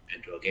drag it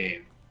into a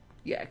game.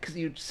 Yeah, because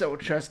you so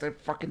trust a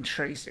fucking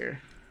Tracer.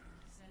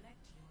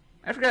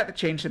 I forgot to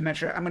change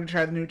Symmetra. I'm gonna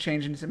try the new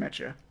change in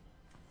Symmetra.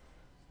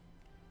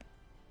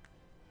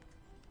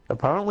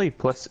 Apparently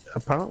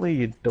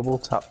you double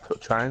tap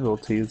triangle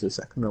to use the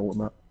second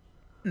element.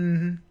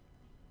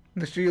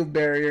 The shield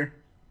barrier.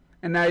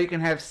 And now you can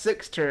have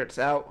 6 turrets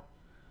out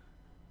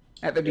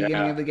at the beginning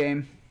Yeah. of the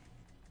game.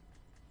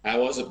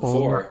 How was it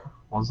before?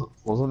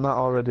 Wasn't that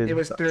already? It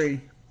was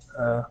 3.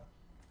 Uh,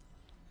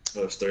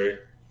 It was 3.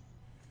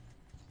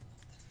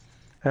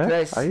 yeah,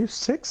 Nice. I used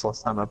 6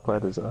 last time I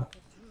played as her.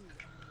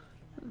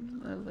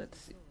 Let's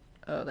see.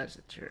 Oh, that's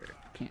a turret.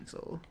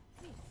 Cancel.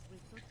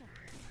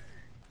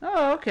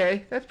 Oh,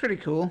 okay. That's pretty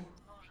cool.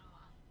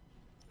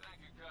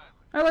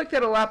 I like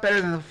that a lot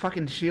better than the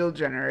fucking shield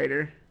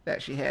generator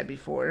that she had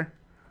before.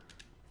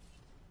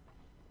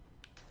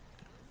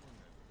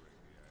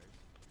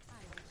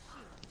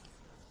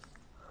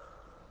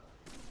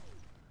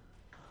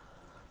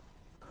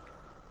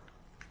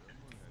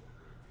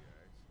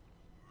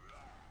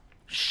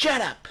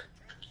 Shut up!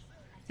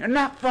 You're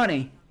not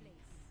funny.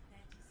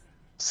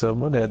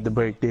 Someone had to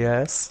break the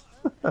ice.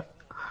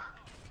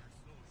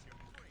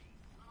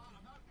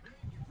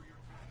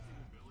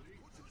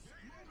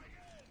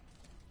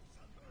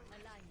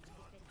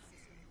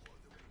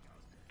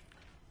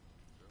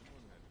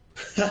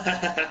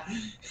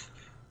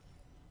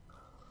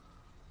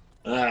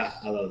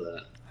 I love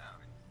that.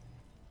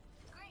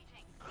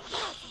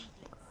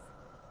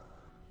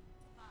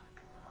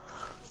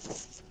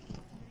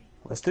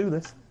 Let's do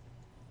this.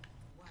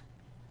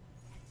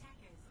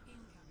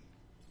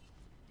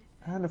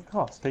 And of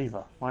course,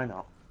 Diva. Why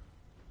not?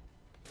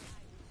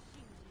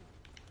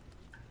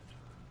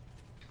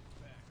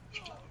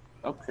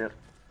 Oh shit.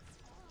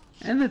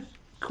 And the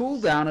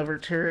cooldown of her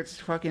turrets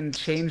fucking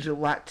changed a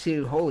lot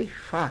too. Holy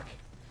fuck.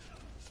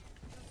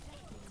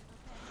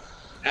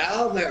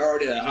 How am I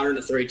already at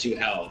 132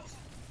 health?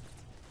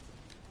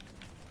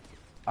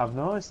 I've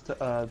noticed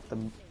the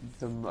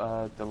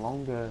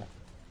longer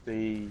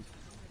the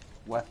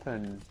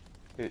weapon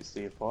hits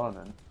the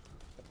opponent,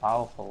 the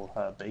powerful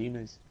her beam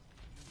is.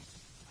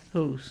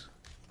 Whose?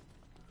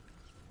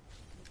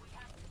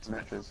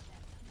 Symmetra's.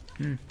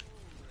 Hmm.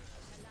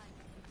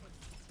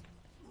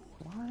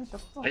 Why the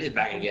fuck? I need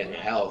back and get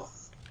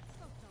health.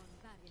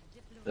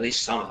 At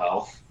least some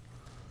health.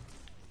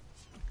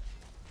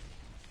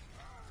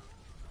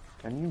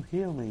 Can you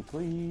heal me,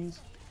 please?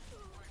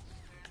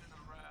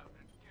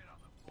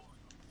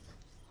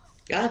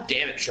 God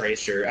damn it,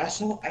 Tracer.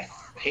 I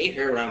hate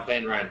her when I'm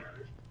playing Reinhardt.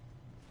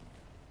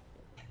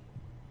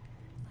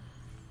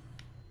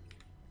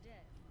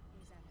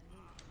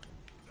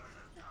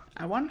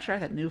 I want to try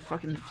that new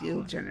fucking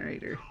field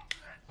generator.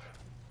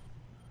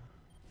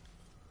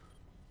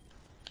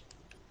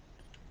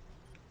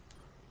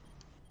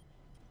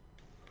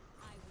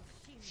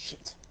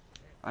 Shit.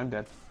 I'm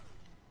dead.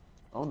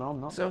 Oh no,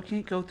 I'm not. So I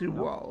can't go through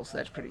walls.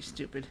 That's pretty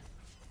stupid.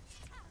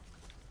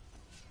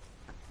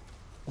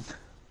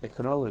 It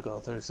can only go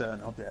through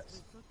certain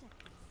objects.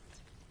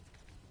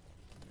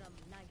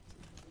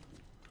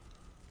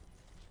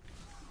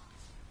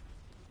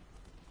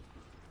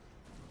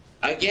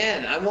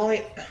 Again, I'm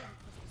only.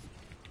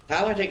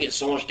 How am I taking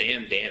so much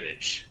damn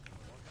damage?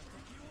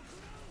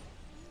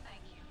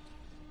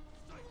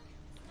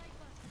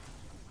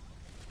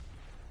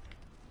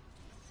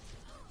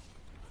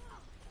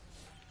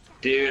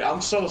 Dude,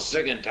 I'm so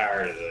sick and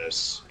tired of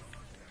this.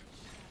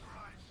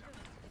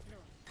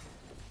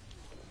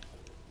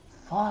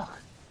 Fuck.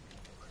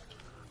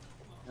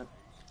 Yep.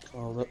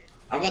 Called it.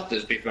 I'm about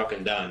to be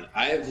fucking done.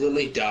 I have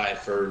literally died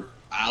for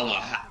I don't know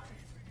how.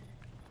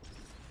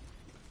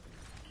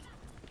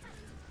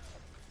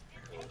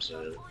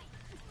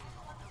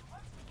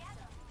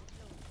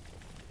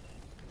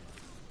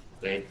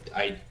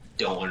 I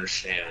don't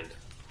understand.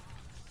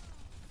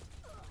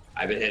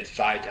 I've been hit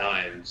 5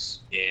 times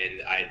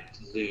and I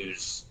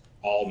lose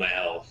all my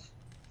health.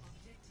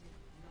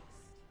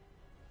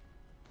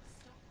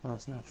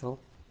 That's natural.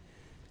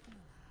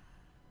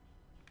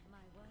 My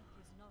work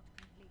is not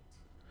complete.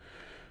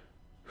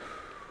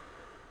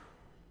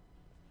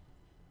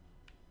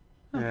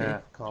 Okay. Yeah,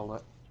 called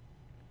it.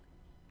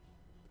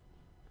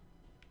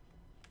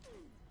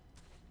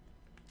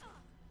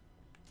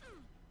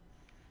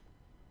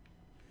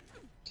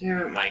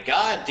 Dude, my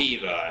god,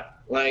 Diva!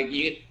 Like,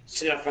 you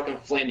send a fucking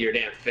flame to your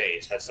damn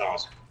face. That's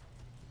awesome.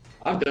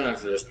 I'm done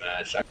after this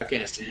match. I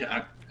can't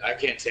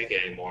take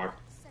it anymore.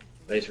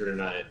 Thanks for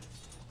tonight.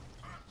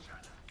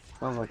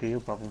 Sounds like a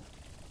you problem.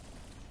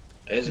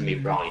 It isn't me,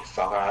 brownie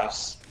fuck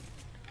ass.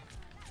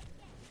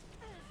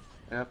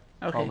 Yep,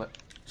 Okay. called it.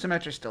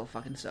 Symmetra still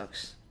fucking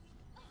sucks.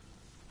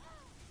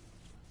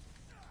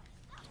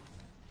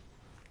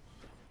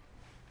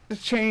 The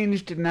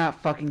change did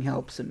not fucking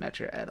help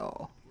Symmetra at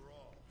all.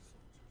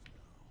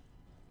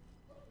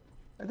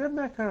 It did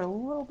make her a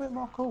little bit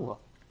more cooler.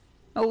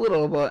 A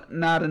little, but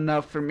not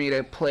enough for me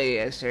to play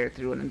as her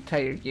through an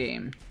entire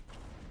game.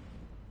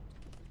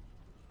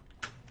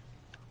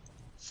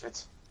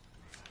 Shit.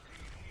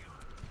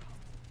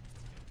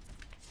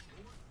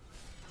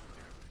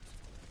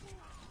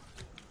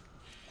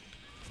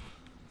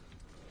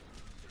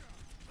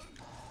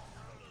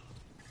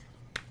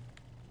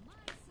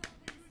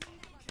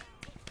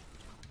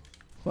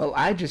 Well,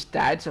 I just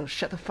died, so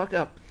shut the fuck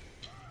up.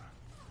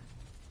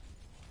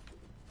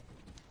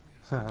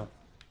 How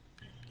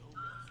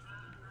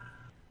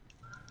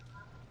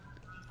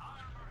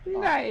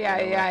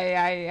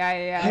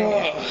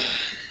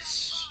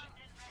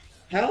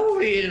are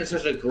we in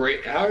such a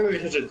great? How are we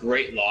in such a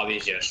great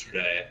lobbies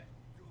yesterday?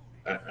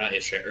 Not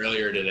yesterday,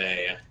 earlier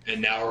today, and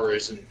now we're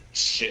in some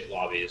shit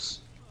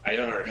lobbies. I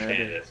don't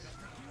understand it.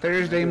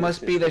 Thursday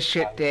must be the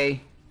shit day.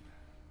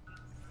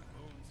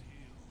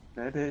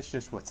 Maybe it's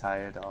just we're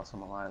tired or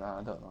something like that,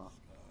 I don't know.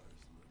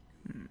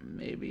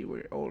 Maybe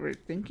we're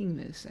overthinking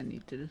this. I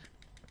need to...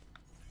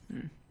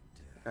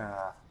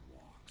 The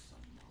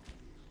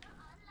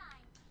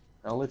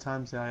only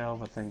times I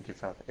overthink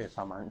if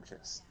I'm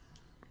anxious.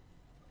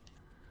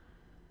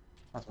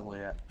 That's really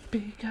it.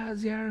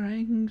 Because you're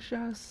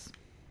anxious.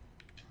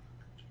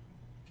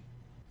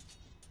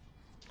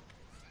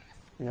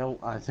 You know,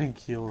 I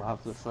think you'll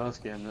have the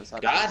first game that's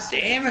actually... God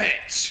damn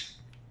it!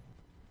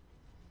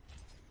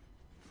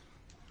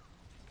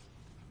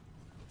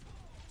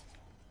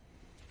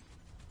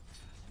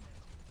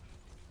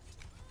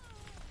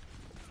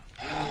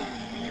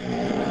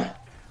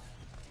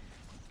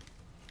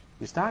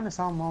 You're starting to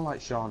sound more like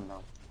Sean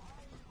now.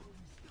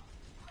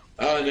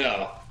 Oh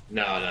no!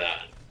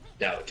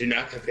 Do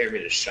not compare me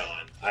to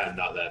Sean. I am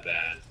not that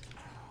bad.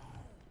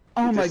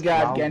 Oh You my just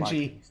god, growl Genji.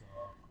 like he's,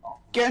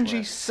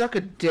 Genji, sweat. suck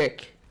a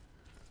dick.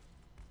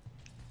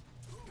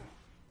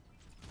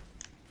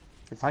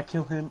 If I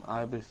kill him,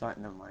 I'll be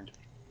fighting. Never mind.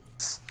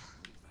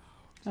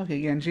 Okay,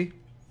 Genji.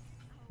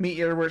 Meet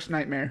your worst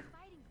nightmare.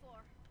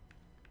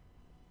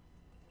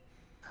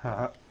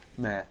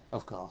 Meh,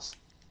 of course.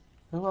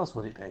 Who else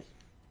would it be?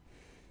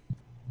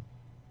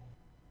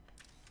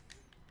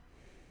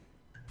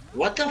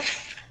 What the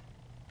f-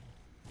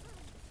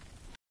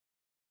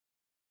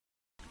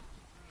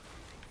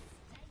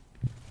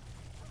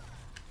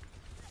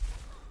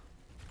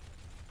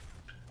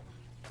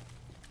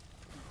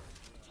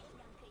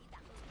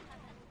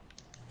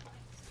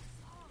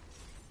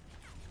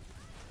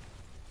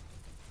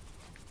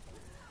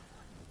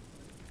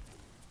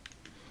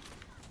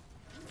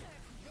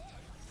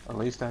 At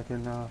least I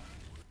can,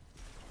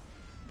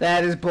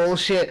 That is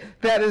bullshit.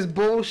 That is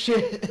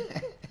bullshit.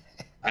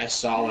 I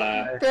saw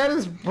that. That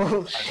is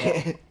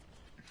bullshit.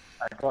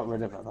 I got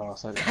rid of it though,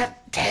 so God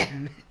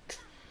damn it.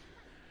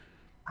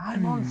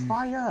 I'm on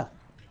fire!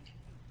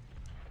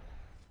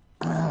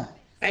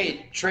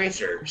 Hey,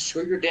 Tracer,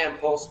 screw your damn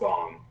pulse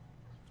bomb.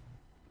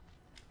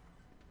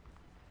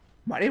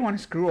 Why do you want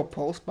to screw a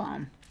pulse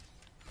bomb?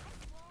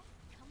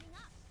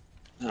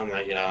 Oh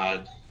my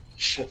god.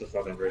 Shut the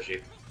fucking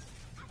Richie.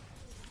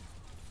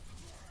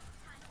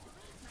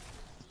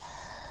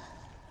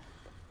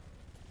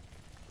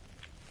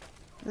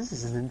 This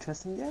is an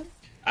interesting game.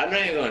 I'm not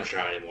even gonna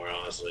try anymore,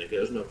 honestly.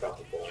 There's no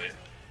fucking point.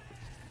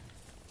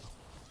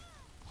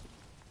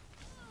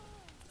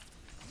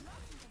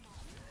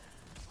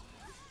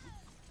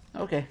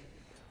 Okay.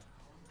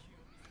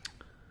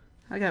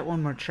 I got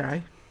one more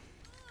try.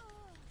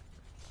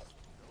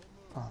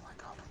 Oh my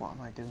god, what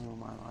am I doing with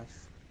my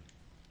life?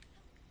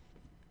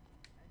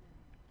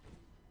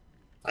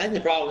 I think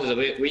the problem is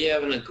that we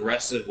have an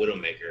aggressive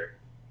Widowmaker.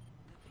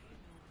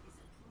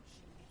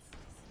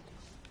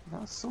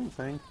 That's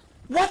something.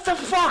 What the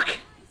fuck?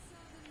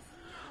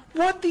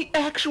 What the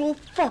actual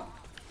fuck?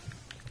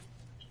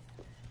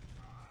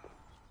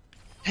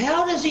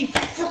 How does he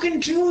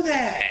fucking do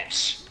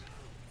that?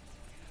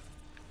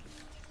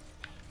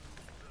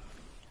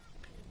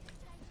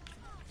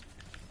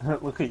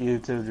 Look at you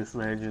two just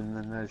raging, and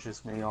then there's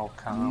just me all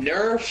calm.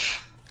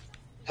 Nerf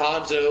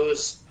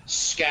Hanzo's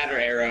scatter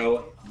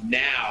arrow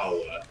now.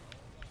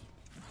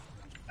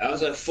 I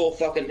was at full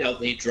fucking health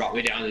and he dropped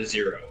me down to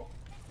 0.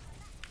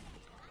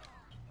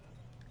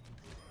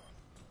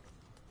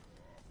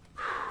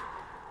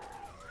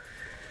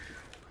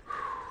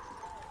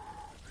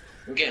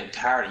 I'm getting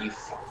tired of you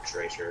fucking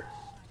Tracer.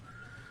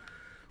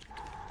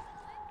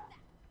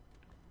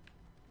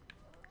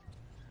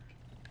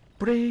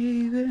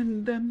 Breathe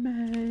into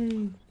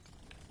me.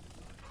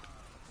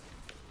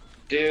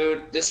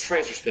 Dude, this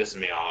Tracer's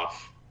pissing me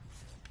off.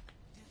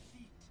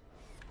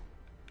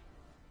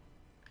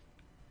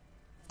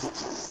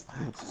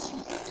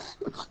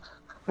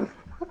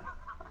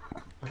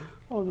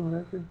 Oh, the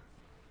record.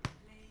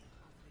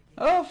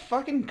 Oh,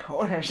 fucking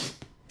course.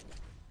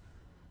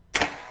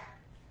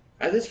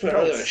 At this point, I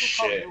don't give a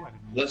shit.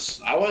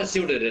 I want to see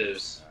what it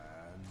is.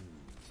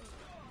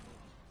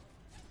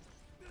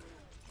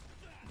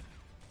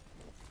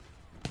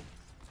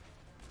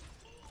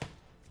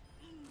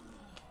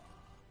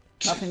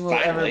 Nothing will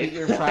ever beat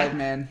your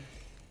 5-man.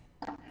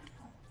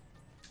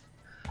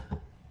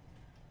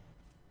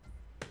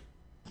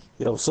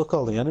 Yo, suck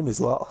all the enemies,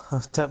 lot.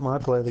 Take my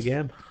play of the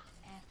game.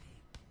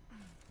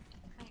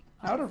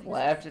 I would have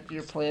laughed if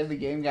your play of the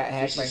game got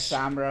hacked by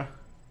Sombra.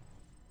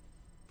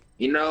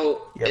 You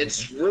know, Yeah,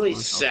 it's really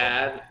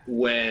sad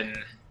when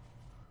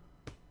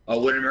a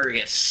Widowmaker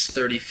gets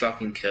 30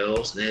 fucking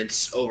kills and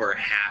it's over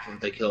half of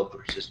the kill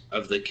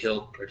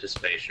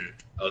participation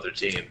of their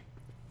team.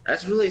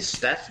 That's really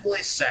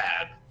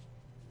sad.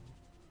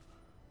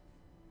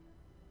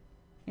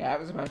 Yeah, I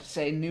was about to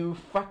say new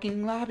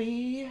fucking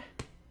lobby.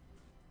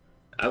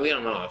 We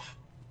don't know if.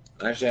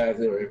 Actually, I have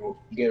to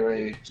get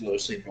ready to go to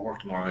sleep for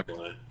work tomorrow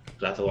anyway.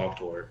 'Cause I have to walk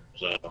to work,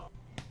 so.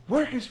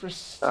 Work is for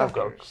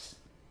suckers.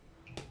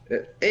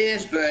 It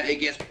is, but it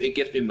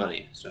gets me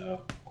money,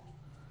 so.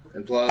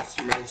 And plus,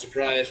 I'm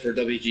surprised for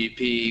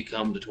WGP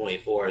come the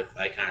 24th,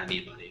 I kind of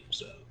need money,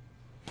 so.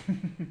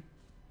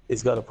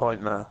 He's got a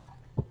point there.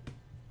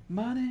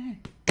 Money.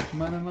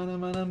 Money, money,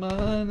 money,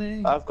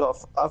 money. I've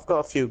got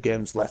a few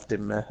games left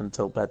in me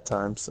until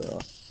bedtime, so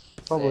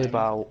probably Same.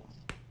 about.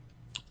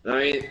 I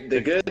mean,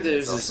 the good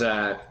news is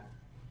that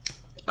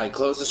I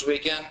close this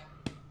weekend,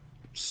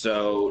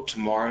 so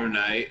tomorrow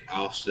night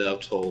I'll stay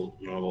up till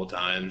normal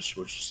times,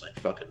 which is like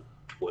fucking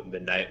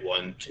midnight,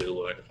 1, 2,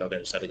 or if I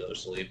decide to go to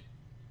sleep.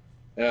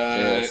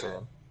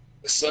 So.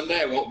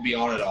 Sunday I won't be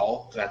on at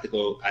all because I have to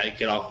go. I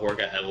get off work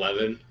at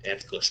 11 and have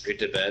to go straight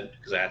to bed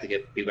because I have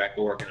to be back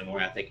to work in the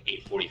morning. I think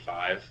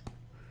 8:45.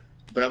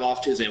 But I'm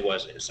off Tuesday and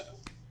Wednesday, so.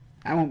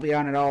 I won't be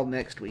on at all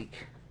next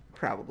week.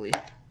 Probably.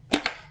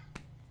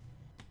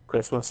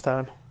 Christmas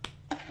time.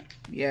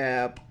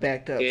 Yeah,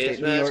 back to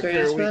upstate New York for a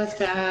Christmas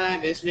week.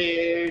 time, it's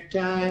new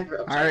time.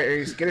 Alright,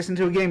 Reese, get us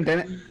into a game, damn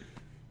it.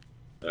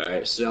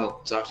 Alright,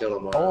 so talk to you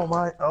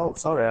tomorrow.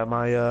 Sorry.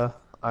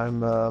 I'm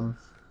the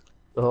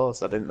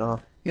host. I didn't know.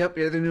 Yep,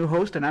 you're the new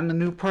host and I'm the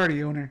new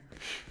party owner.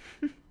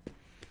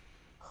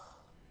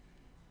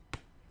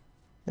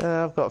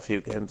 Yeah, I've got a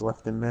few games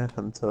left in me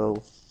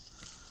until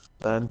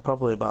then,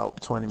 probably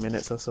about 20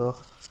 minutes or so.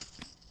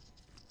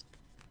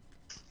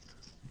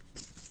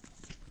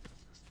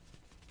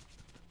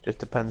 Just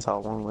depends how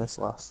long this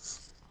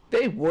lasts.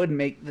 They would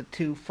make the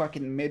two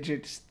fucking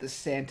midgets the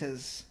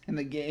Santas in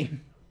the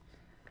game.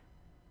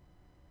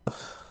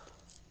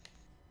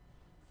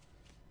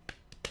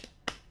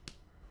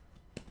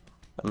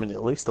 I mean,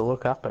 at least they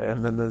look happy,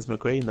 and then there's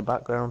McQueen in the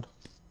background.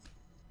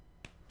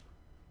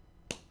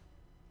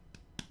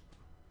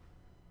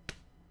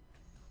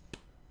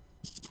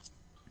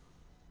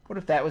 What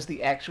if that was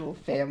the actual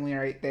family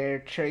right there?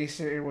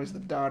 Tracer was the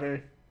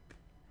daughter.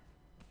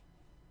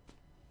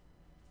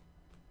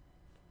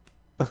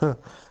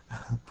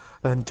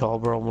 And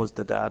Torbjorn was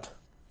the dad.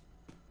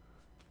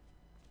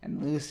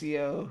 And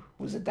Lucio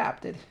was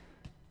adopted.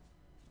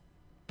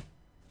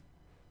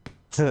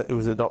 It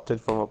was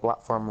adopted from a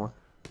black family.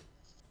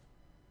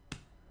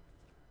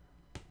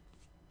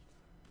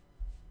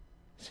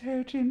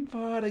 Searching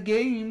for the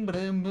game,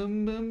 boom,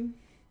 boom, boom.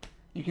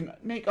 You can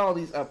make all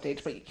these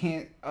updates, but you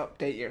can't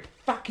update your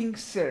fucking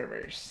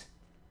servers.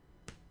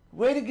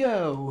 Way to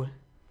go!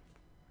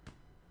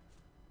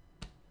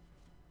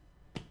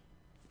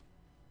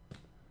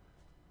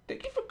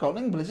 Thank you for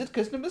calling Blizzard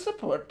customer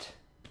support.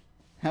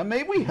 How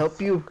may we help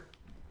you?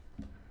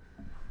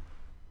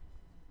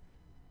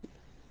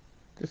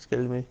 Just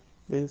kill me,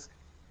 please.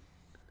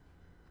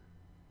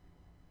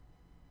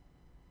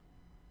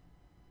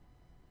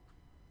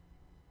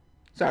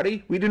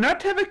 Sorry, we do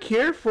not have a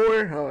cure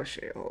for... Oh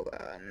shit, hold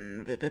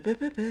on.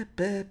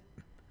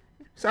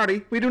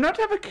 Sorry, we do not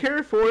have a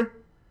cure for...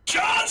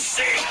 John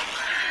C.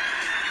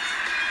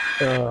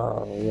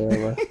 Oh,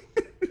 really?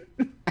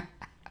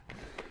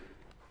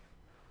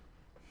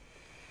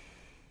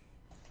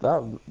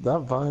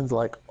 that Vine's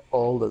like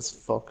old as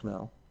fuck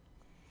now.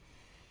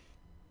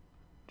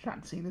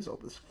 John Cena's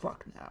old as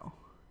fuck now.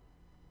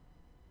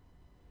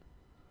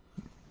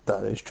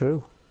 That is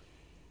true.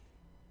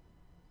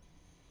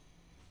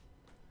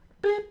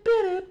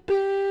 Under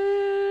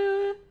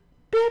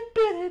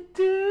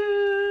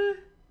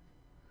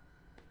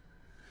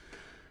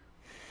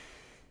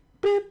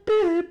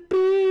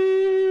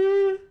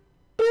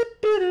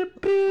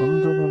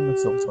the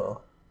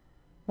mistletoe.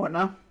 What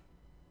now?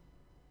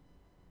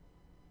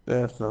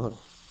 Yeah, nothing.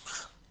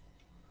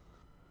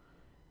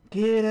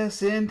 Get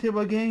us into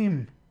a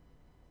game.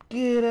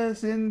 Get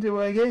us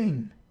into a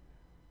game.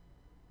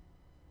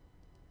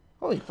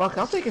 Holy fuck,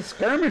 I'll take a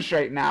skirmish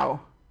right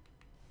now.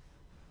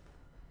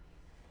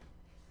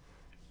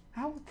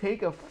 I will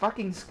take a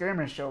fucking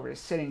skirmish over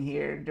sitting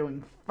here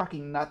doing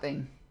fucking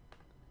nothing.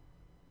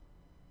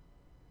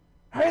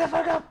 Hurry the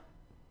fuck up!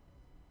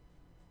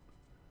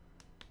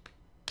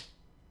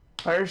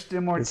 First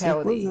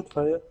immortality,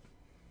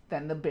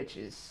 then the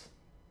bitches.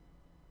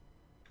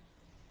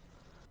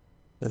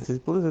 This is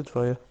Blizzard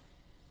for you.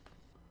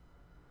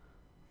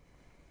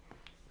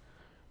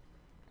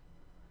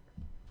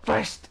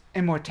 First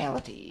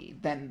immortality,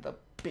 then the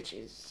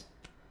bitches.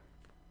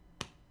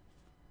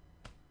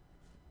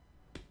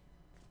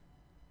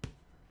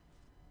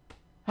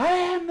 I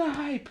am the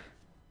hype.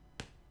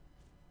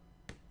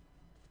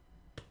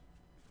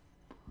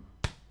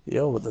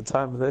 Yo, with the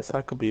time of this,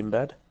 I could be in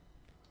bed.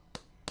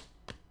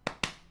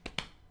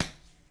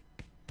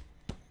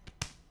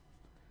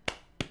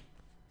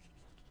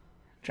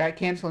 Try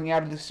canceling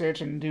out of the search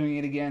and doing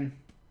it again.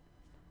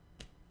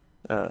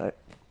 Alright.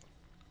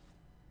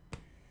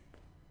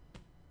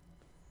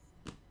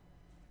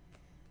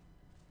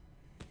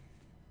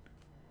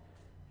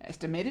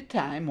 Estimated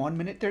time, 1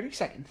 minute 30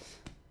 seconds.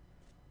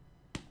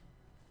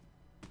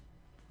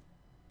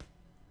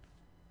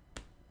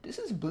 This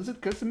is Blizzard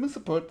customer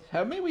support.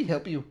 How may we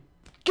help you?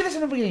 Get us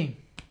another game.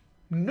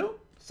 No,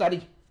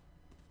 sorry.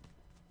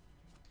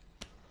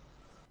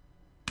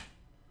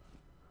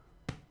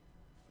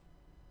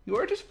 You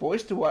are just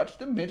forced to watch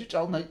the midget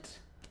all night.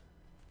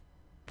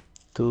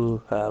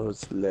 2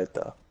 hours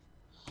later.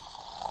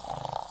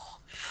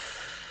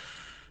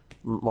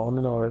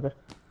 Morning already.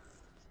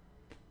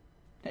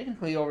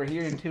 Technically over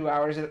here in 2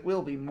 hours it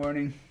will be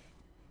morning.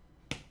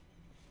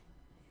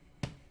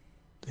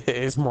 It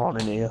is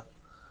morning here.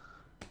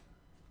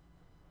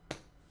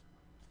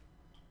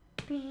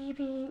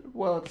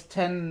 Well, it's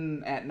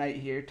 10 at night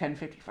here,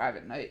 10:55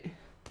 at night.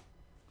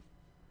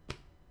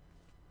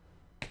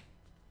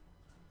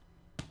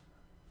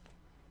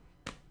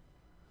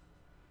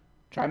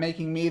 Try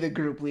making me the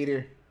group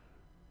leader.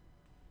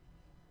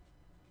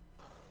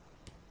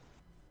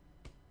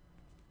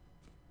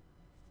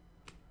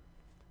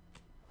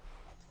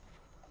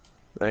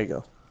 There you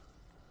go.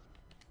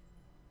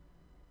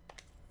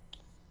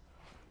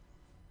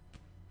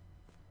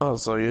 Oh,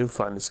 so you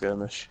find a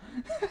skirmish.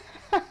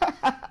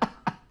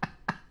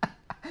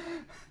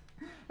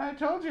 I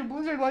told you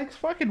Blizzard likes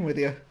fucking with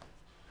you.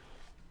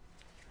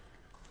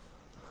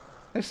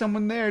 There's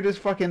someone there just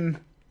fucking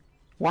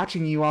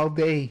watching you all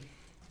day.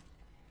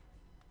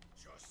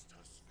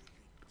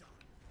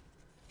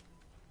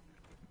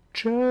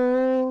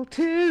 Troll,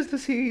 'tis the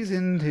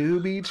season to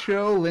be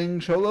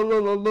trolling.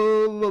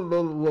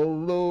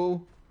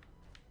 Troll-lo-lo-lo-lo-lo-lo-lo.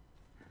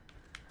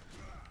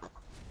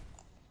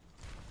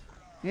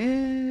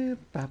 Yeah,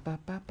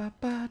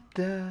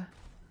 ba-ba-ba-ba-ba-da.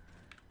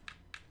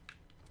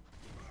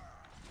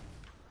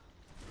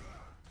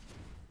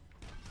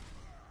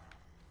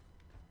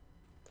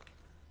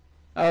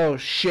 Oh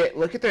shit,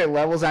 look at their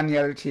levels on the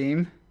other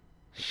team.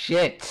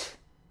 Shit.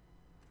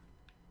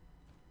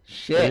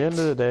 Shit. At the end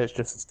of the day, it's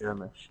just a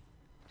skirmish.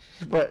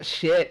 But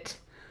shit.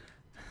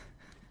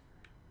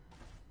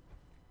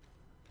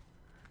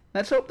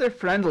 Let's hope they're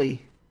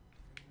friendly.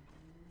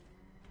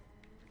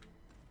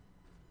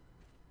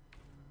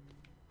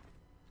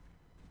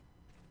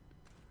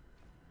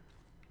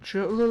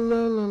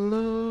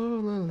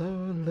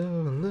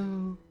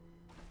 Tro-lo-lo-lo-lo-lo-lo-lo.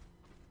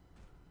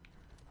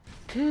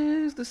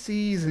 'Tis the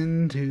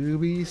season to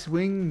be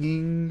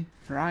swinging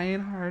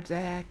Reinhardt's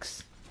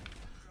axe.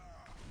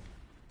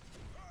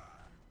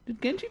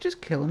 Did Genji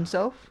just kill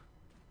himself?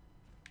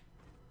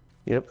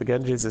 Yep, the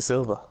Genji's a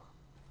silver.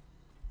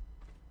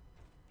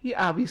 He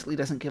obviously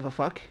doesn't give a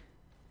fuck.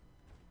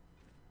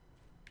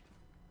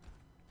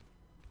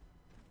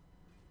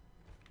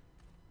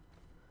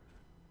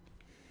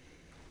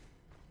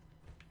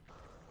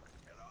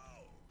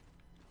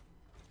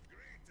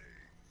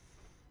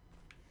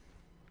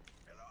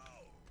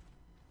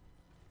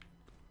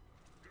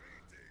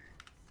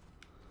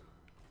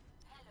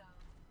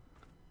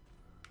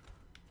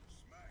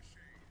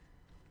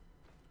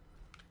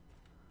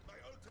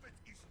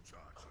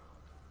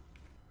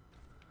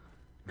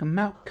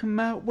 come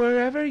out,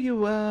 wherever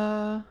you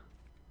are.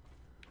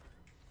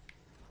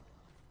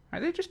 Are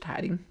they just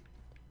hiding?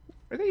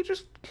 Are they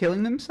just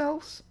killing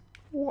themselves?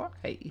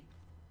 Why?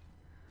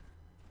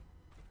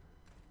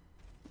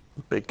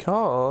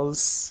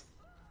 Because...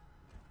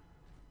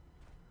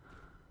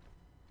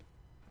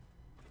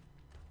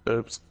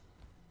 Oops.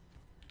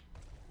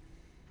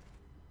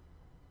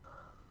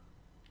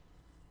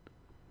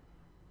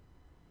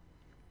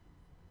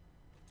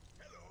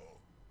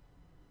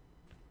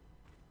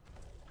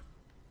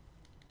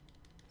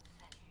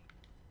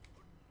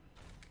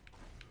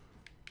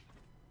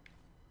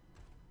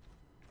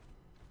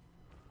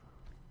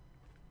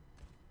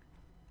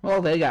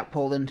 Well, they got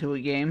pulled into a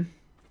game.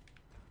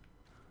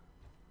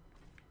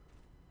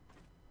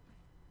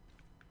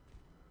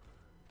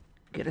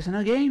 Get us in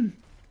a game.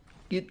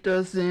 Get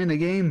us in a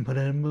game.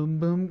 Boom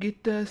boom.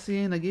 Get us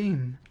in a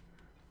game.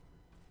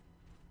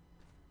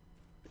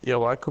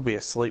 Yo, I could be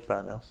asleep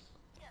by now.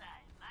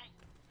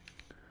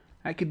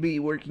 I could be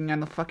working on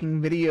the fucking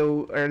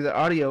video or the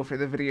audio for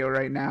the video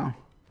right now.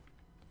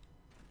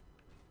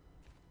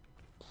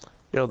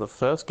 Yo, the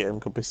first game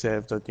could be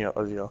saved as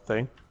your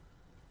thing.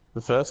 The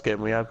first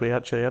game we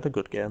actually had a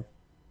good game.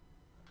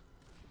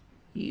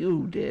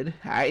 You did.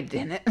 I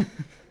didn't.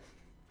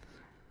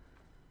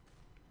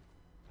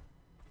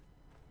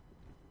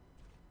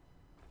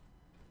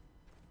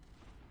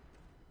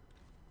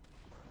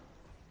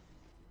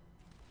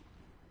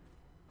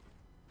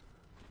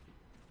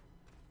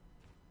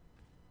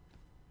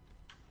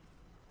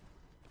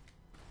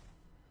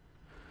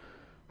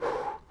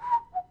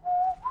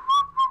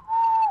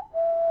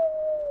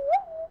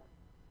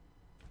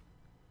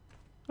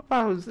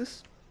 Wow, is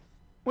this...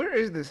 Where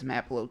is this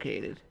map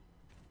located?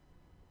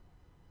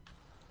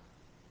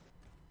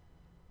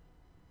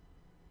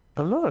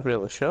 I'm not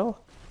really sure.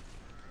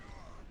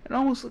 It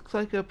almost looks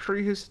like a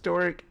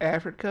prehistoric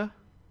Africa.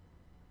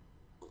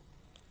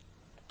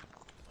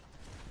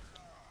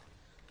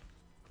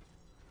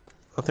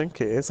 I think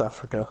it is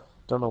Africa.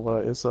 Don't know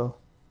where it is though.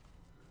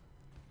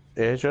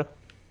 Asia?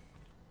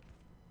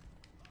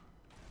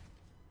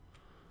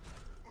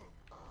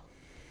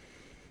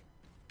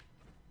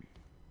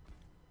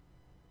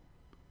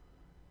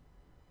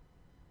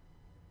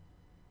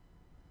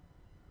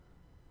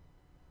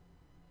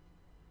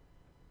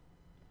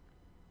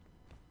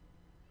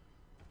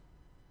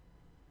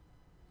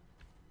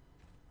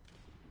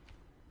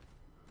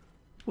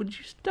 Would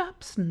you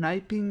stop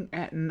sniping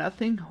at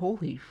nothing?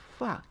 Holy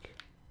fuck.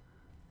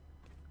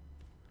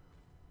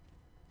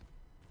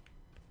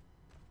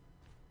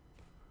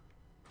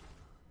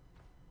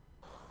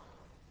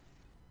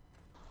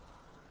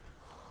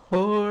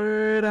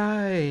 Bored,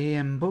 I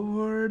am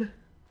bored.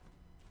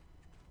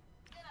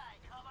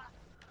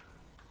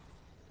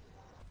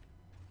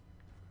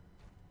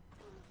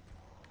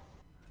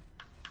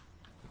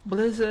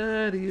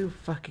 Blizzard, you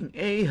fucking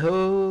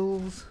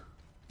a-holes.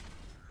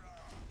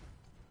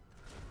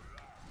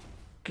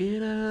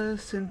 Get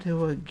us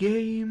into a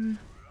game.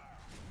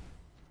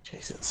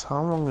 Jesus,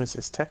 how long is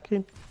this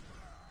taking?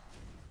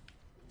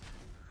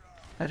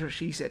 That's what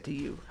she said to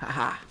you.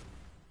 Haha.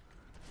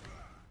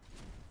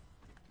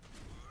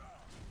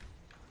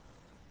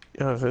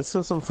 Yo, if this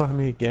doesn't find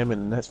me a game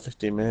in the next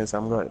 15 minutes,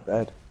 I'm going to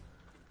bed.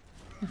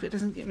 If it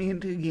doesn't get me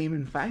into a game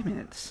in 5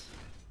 minutes,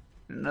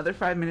 in another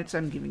 5 minutes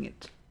I'm giving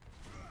it.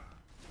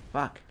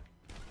 Fuck.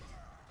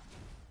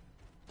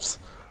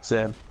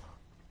 Same.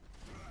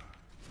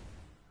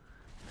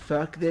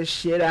 Fuck this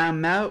shit,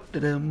 I'm out.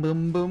 Da-dum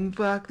boom boom,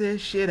 fuck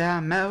this shit,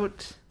 I'm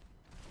out.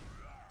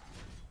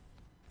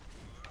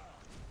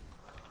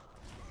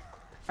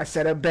 I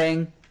said a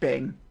bang,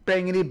 bang,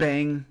 bangity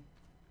bang.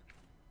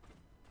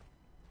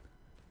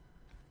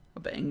 A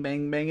bang,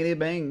 bang, bangity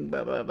bang,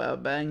 ba ba ba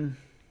bang.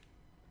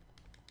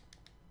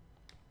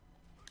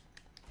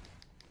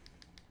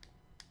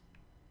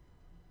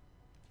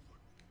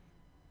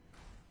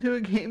 To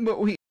a game, but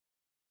we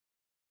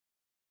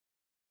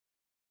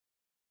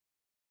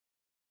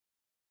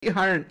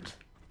aren't.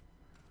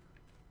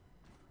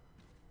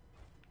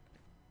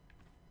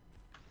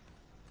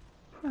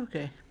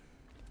 Okay.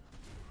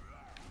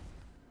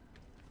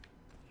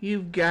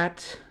 You've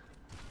got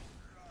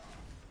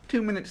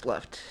 2 minutes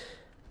left.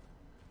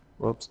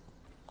 Whoops.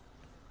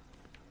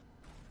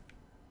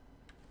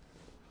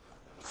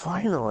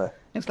 Finally.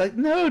 It's like,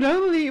 no,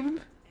 don't leave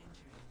him.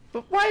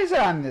 But why is it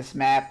on this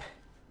map?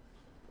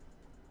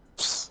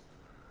 Psst.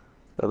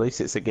 At least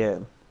it's a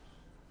game.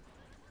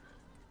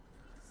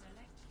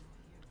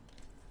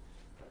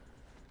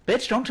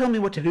 Bitch, don't tell me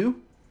what to do.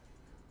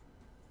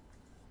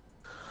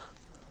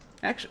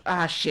 Actually,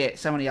 ah shit,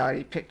 somebody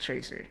already picked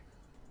Tracer.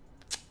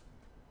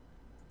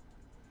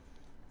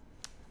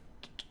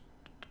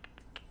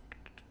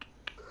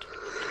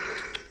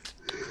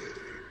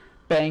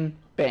 Bang,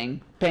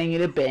 bang,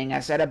 bangity bang.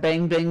 I said a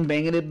bang, bang,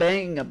 bangity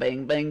bang. A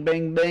bang, bang,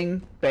 bang,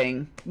 bang,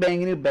 bang,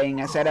 bangity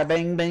bang. I said a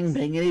bang, bang,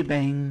 bangity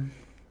bang.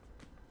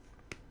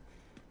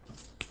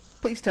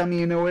 Please tell me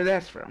you know where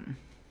that's from.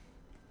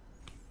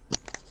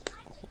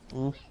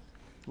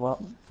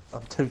 Well,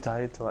 I'm too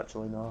tired to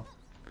actually know.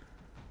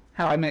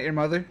 How I Met Your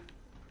Mother?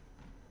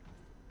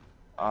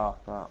 Ah,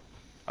 that.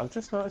 I've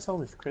just noticed all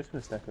these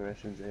Christmas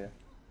decorations here.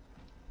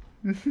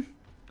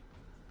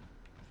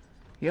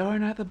 You're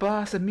not the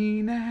boss of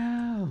me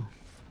now.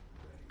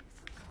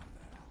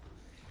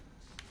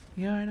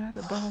 You're not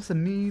the boss of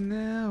me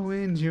now,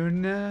 and you're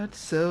not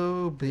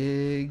so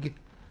big.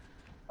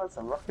 That's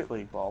a Rocket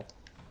League ball.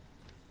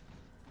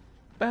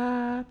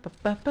 Ba ba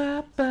ba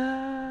ba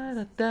ba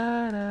da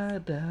da da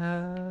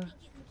da. Think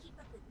you can keep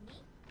up with me?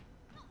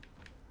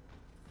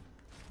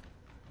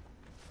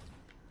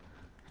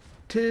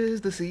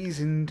 'Tis the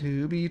season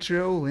to be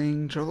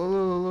trolling,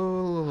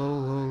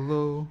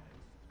 trollololololololo.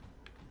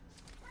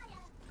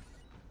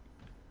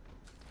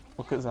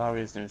 Look at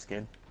Zarya's new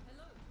skin.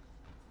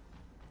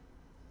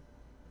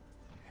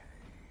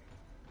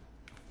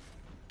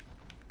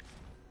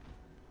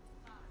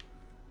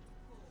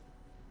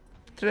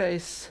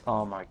 Tres,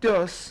 Oh my god.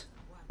 dos,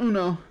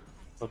 uno.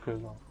 Look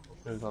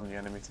who's on the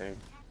enemy team.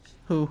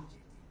 Who?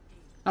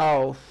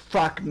 Oh,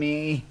 fuck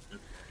me.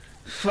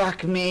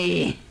 Fuck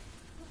me.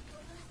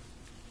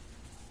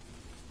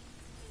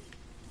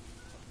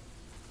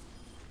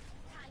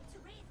 Time to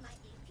raise my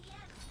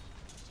APM.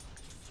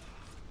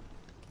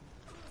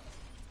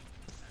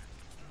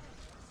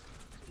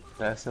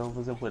 Their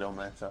Silver's a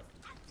Widowmaker.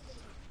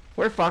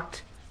 We're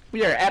fucked.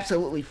 We are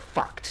absolutely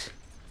fucked.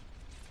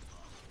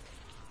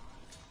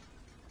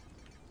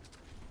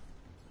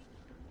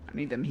 I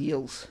need them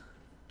heals.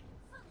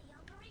 Fully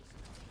operational.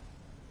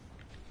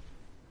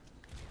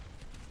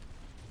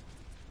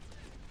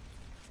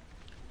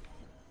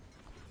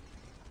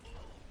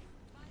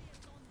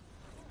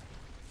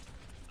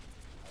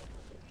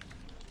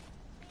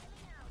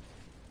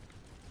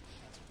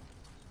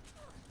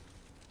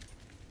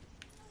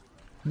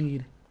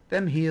 Need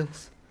them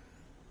heals.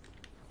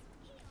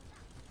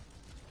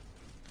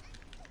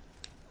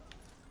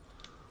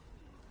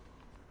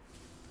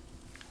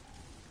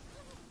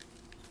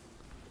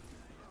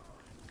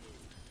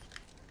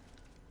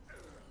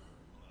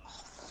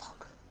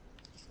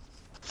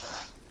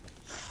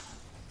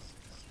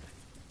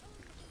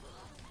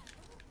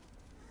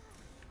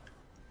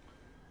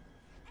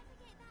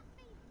 Aggregate that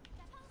speed.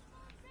 Get pulse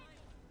bombs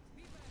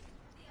ready.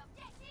 The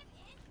objective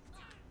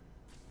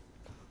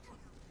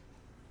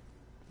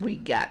is We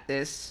got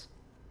this.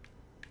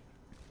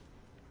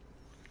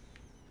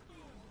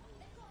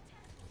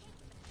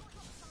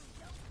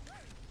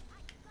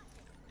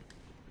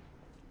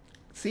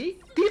 See?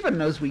 Diva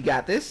knows we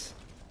got this.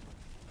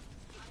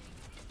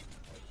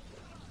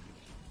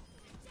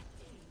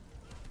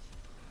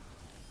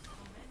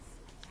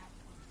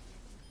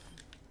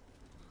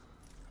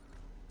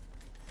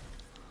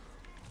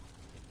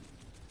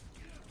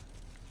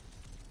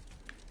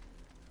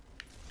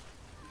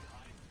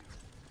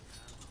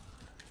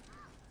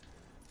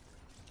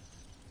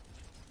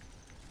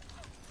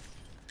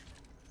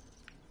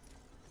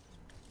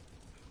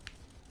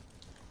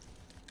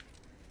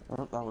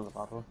 Oh, that was a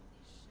bad one.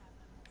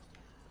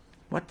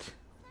 What?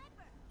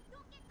 sniper.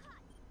 Don't get caught.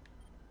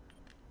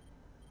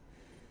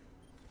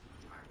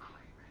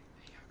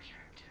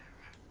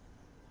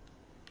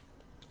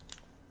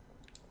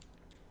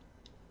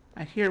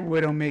 I hear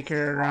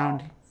Widowmaker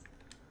around.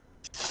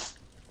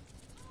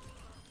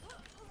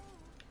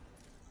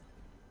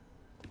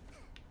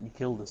 You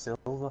killed the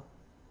Silver.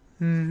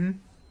 Mm-hmm. Enemy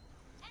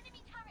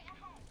turret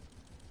ahead.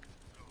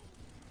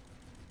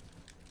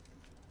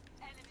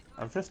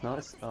 I've just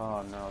noticed.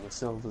 Oh no, the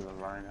Silver's a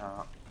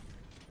Reinhardt.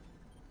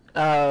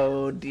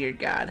 Oh, dear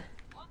God.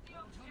 My ultimate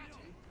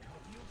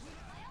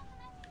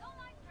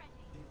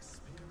is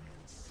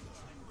almost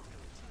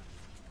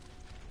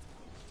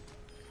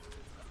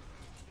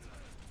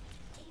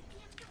ready.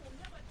 APM to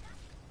another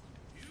touch.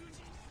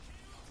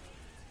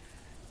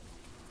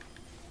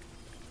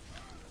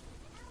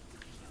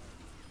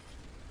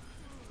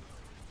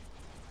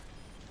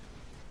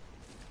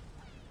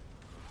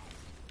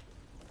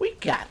 We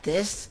got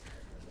this.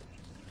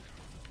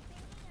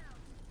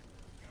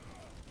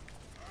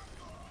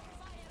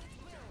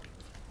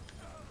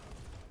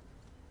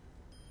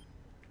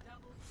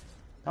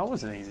 That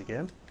was an easy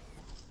game.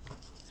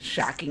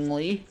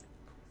 Shockingly.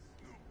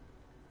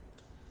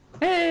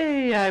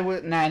 Hey, I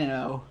went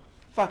 9-0.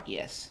 Fuck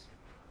yes.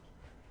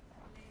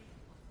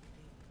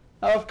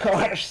 Of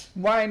course.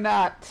 Why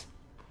not?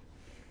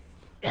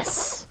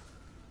 Yes.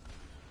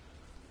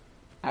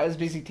 I was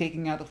busy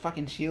taking out the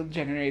fucking shield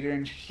generator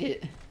and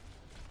shit.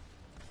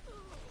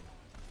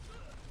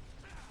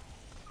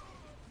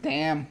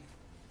 Damn.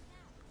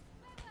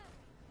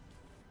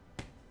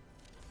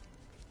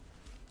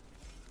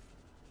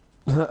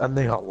 And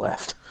they got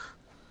left.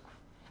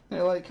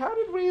 They're like, how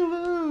did we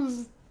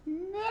lose?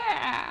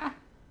 Nah.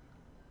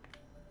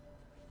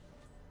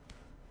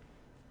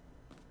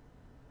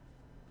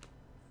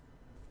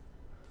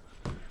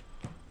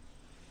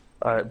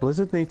 Alright,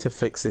 Blizzard need to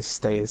fix this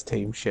stay as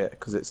team shit,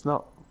 because it's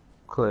not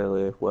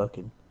clearly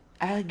working.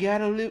 I got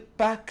a loot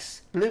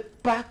box.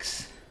 Loot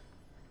box.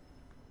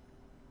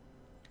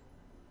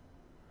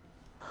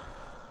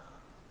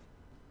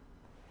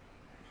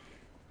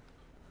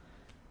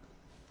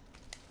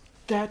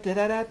 Da da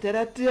da da da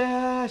da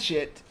da.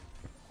 Shit.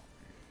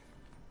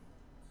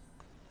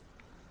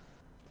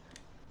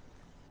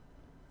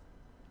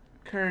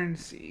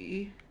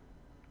 currency,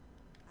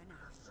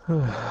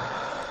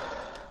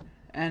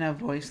 and a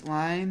voice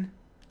line.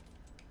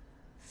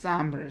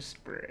 Sombra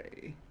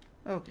spray.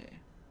 Okay.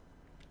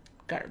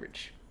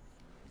 Garbage.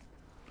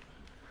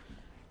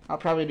 I'll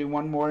probably do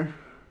one more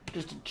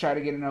just to try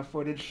to get enough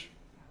footage.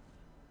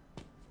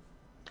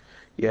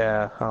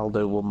 Yeah, I'll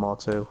do one more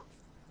too.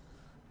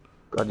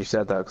 Glad you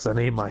said that because I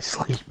need my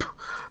sleep.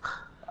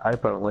 I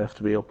apparently have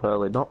to be up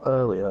early. Not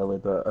early,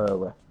 but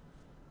early.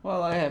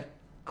 Well, I have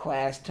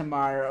class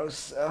tomorrow,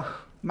 so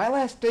my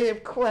last day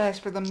of class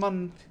for the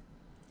month.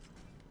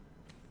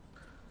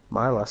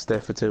 My last day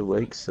for 2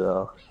 weeks,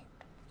 so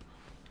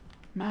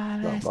My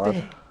not last bad.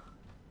 day.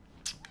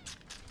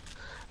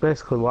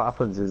 Basically, what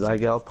happens is I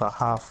get up at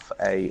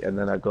 8:30, and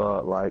then I go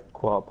at like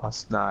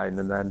 9:15,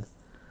 and then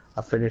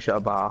I finish at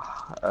about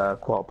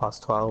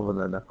 12:15, and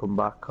then I come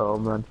back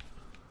home. Then,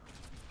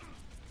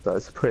 so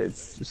it's a pretty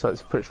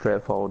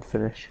straightforward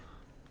finish.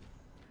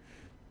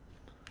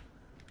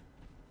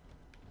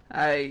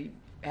 I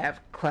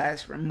have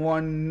class from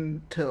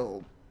 1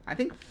 till, I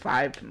think,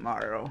 5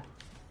 tomorrow.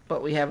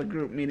 But we have a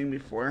group meeting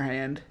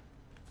beforehand.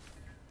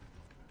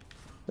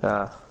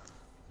 Yeah.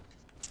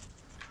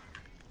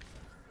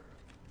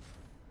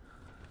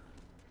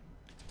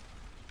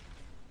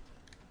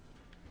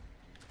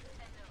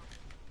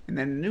 And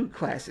then new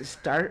classes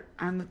start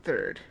on the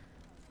 3rd.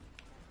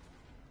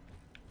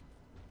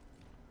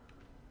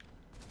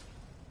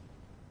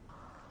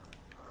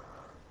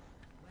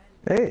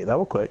 Hey, that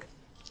was quick.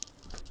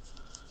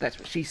 That's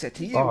what she said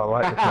to you. Oh, I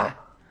like this one.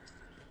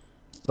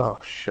 Oh,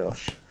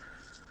 shush.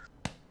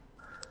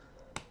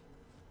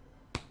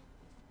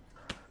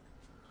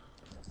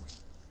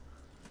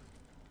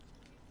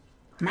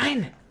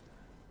 Mine!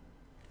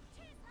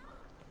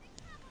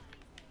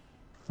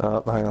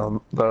 Oh, hang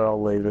on. They're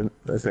all leaving.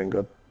 This ain't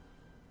good.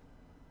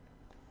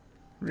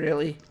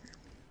 Really?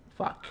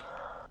 Fuck.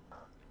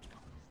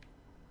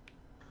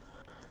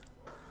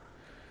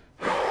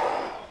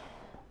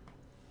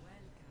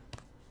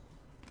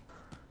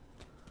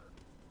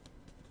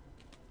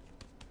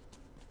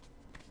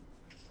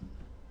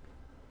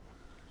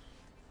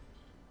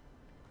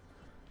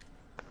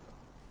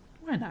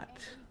 Why not?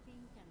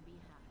 Everything can be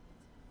hacked,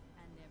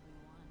 and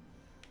everyone.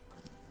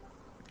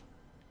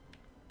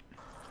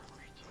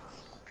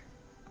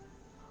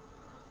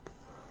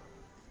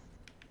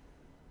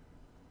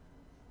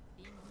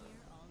 Been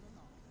here all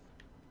along.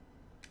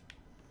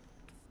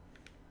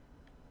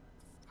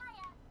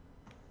 Hiya.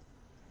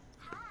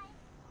 Hi.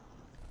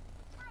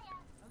 Hiya.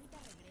 Ahorita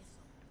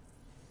regreso.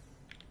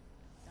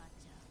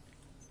 Gotcha.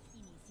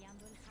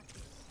 Iniciando el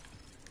hackeo.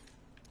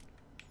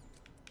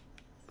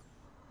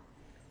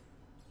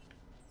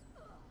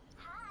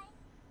 Hi.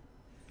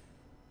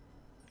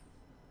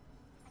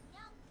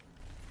 안녕.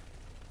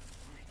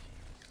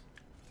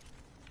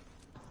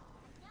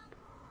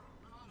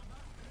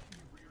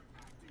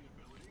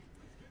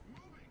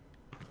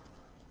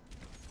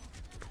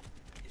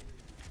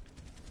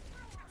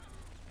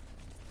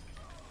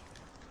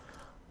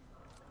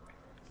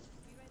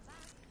 Be right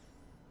back.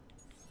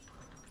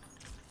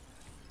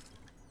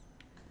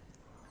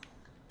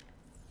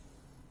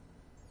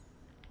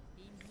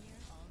 Been here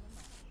all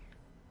along.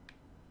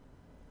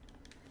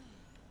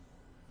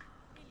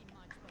 Feeling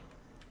much better.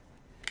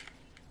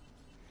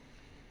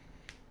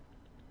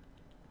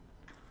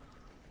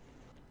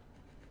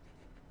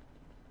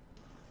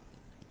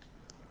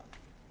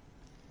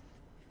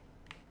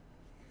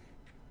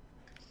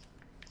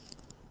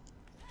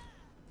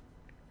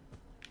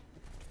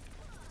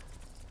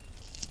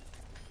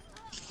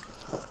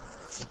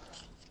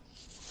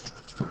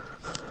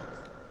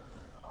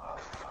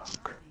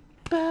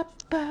 Ba,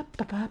 ba,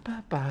 ba, ba,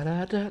 ba, ba,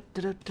 da, da,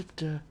 da, da, da,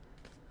 da.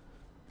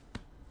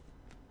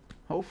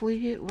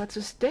 Hopefully it lets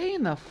us stay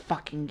in the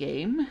fucking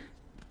game.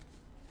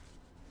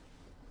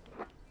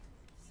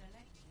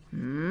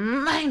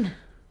 Mine!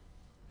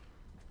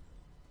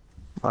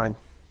 Fine.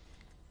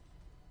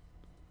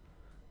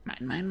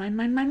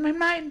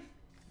 Mine.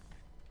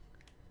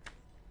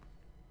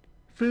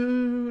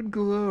 Food,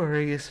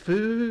 glorious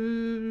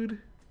food.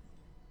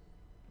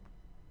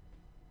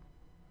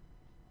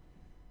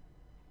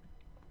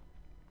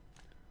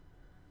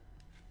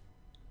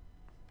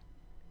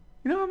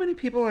 You know how many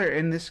people are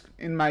in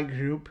my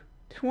group?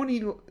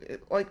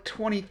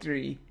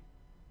 23.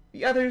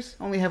 The others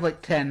only have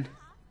like 10.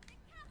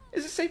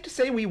 Is it safe to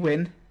say we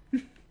win?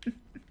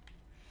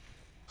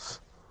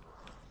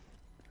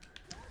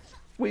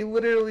 We're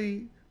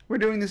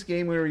doing this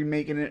game where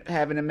we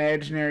have an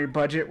imaginary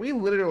budget. We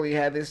literally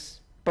have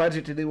this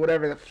budget to do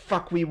whatever the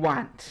fuck we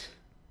want.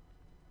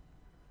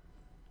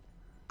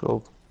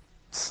 Gold.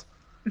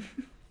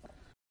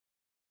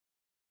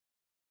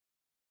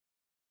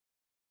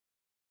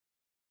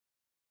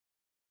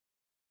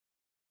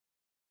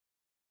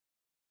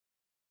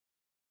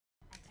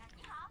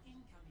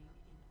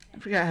 I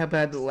forgot how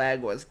bad the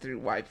lag was through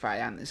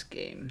Wi-Fi on this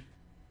game.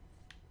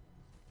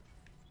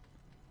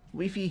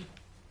 Wi-Fi.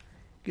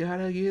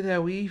 Gotta get that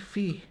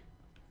Wi-Fi.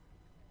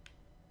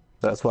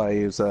 That's why I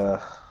use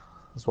a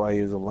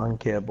LAN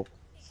cable.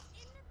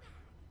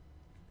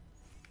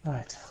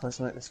 Right, let's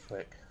make this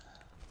quick.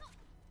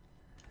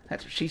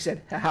 That's what she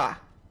said. Haha.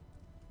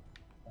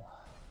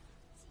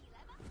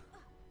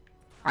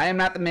 I am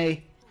not the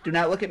May. Do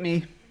not look at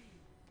me.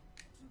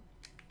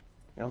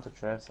 You want to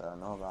trace it, I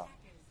know that.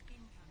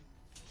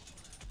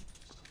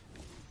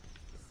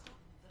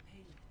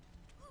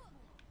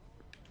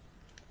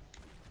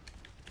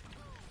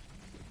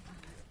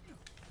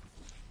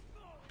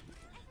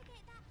 Ever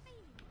get that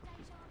feeling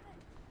of deja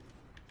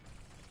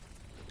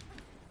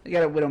vu? You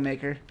got a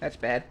Widowmaker. That's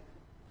bad.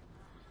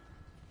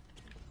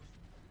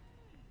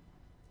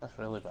 That's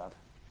really bad.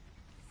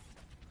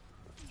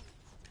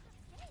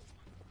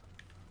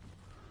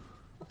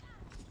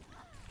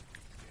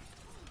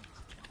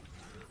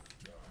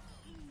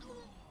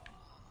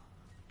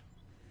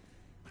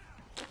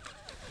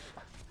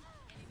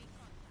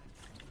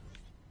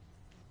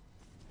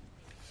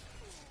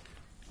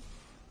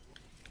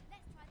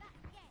 Let's try that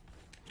again.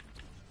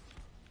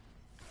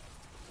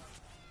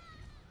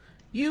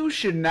 You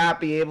should not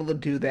be able to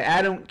do that.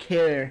 I don't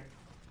care.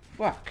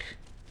 Fuck.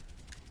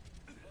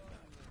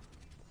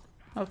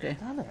 Okay.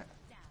 Damn it.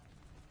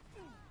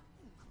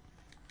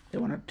 They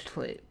want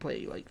to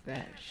play like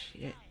that.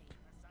 Shit.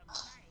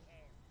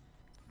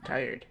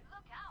 Tired.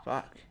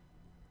 Fuck.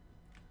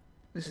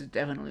 This is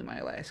definitely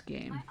my last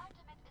game. My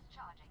ultimate is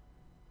charging.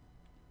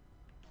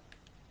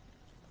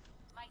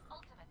 My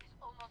ultimate is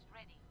almost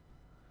ready.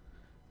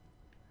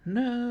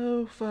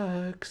 No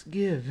fucks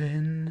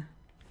given.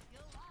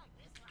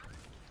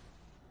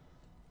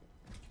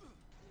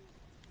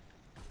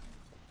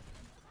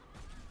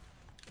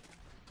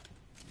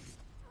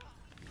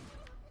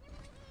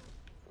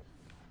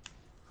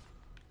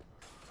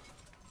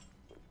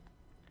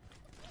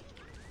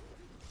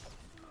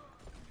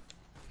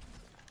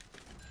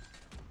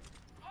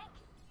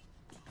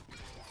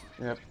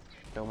 Yep,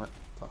 kill it.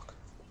 Fuck.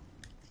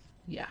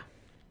 Yeah.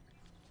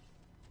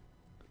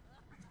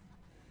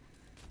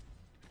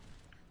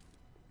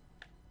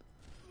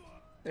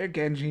 Their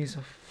Genji's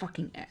a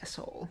fucking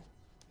asshole.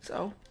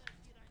 So,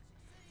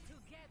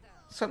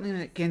 something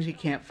that Genji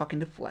can't fucking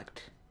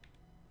deflect.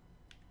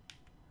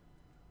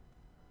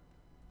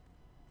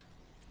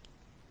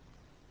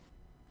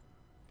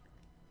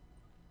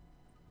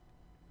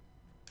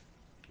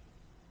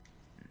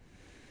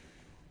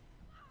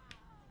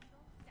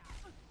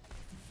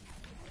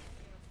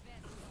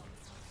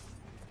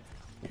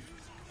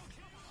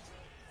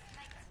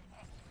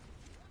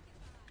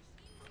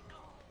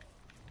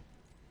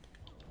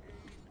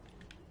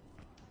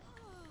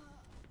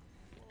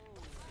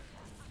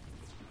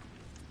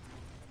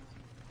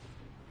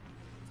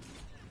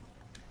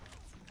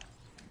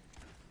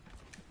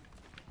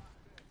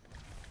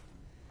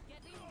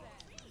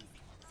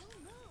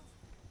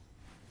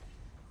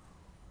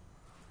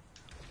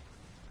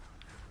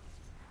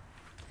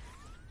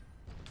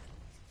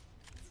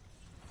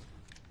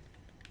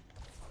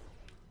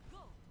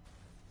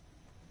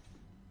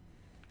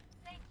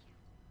 Thank you.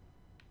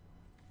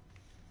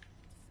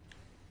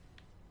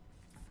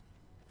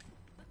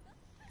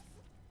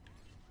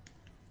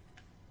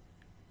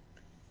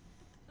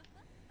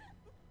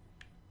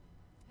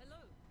 Hello.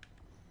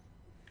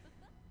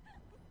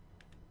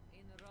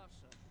 In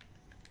Russia,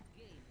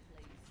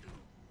 gameplay is here.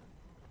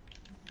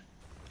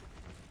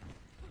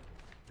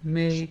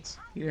 Me,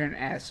 you're an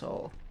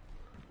asshole.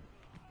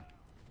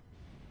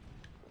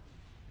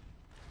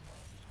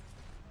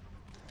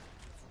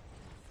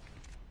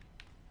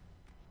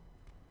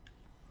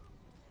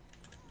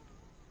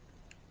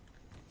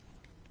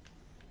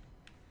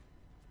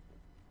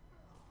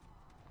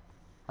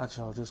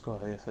 Actually, I'll just go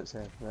here if it's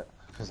safe for it,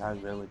 because I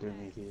really do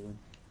need healing.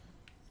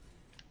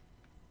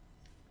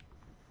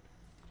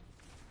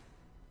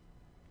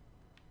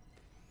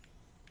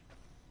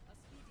 A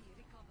speedy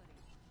recovery.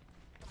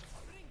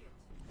 Bring it.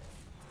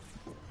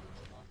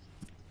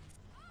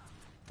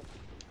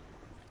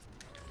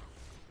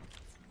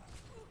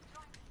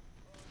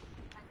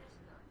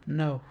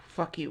 No,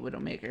 fuck you,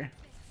 Widowmaker.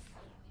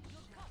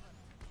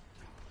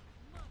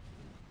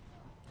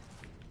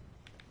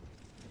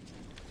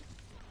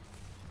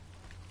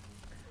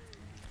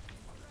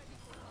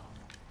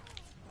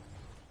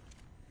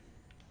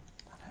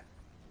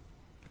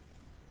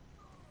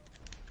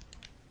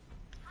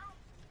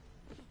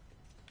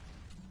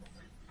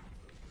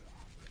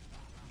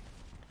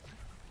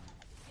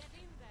 Get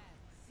in there.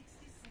 60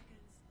 seconds.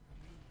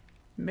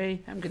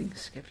 May, I'm getting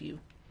sick of you.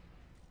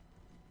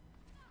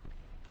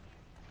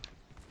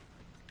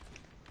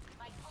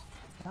 My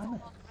ultimate is Damn it.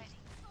 almost ready.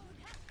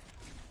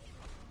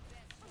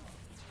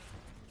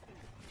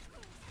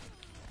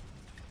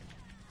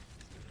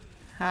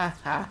 Ha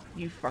ha,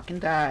 you fucking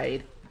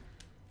died.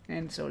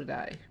 And so did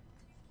I.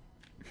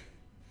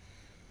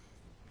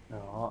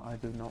 No, I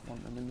do not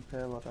want them in the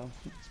payload. I don't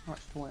want this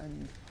match to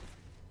end.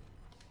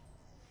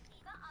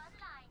 Diva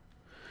online.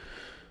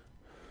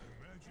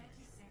 30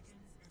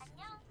 seconds.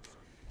 안녕.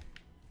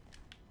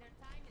 Their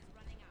time is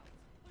running out.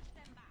 Push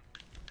them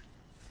back.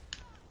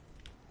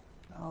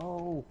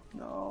 No,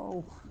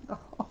 no, no.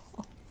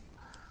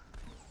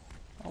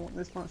 I want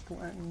this match to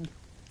end.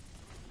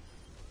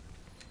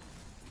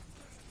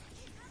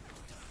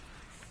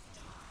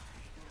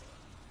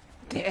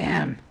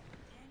 Damn.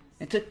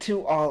 It took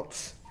 2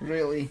 alts.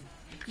 Really.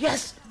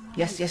 Yes!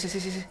 Yes, yes, yes,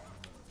 yes, yes.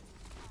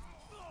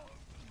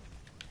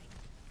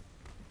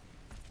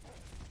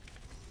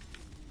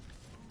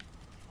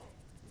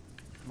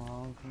 Come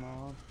on, come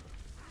on.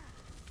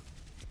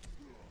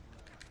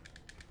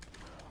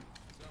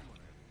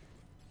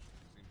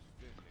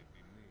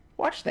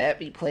 Watch that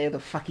be play of the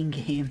fucking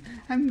game.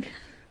 I'm...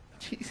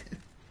 Jesus.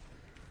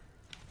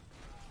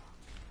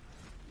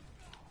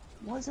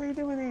 What's he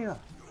doing here?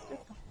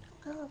 Get the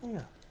fuck out of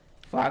here.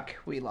 Fuck,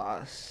 we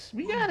lost.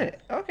 We got it.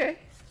 Okay.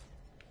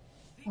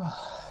 I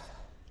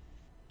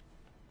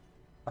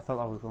thought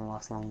that was going to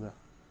last longer.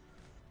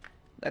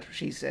 That's what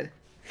she said.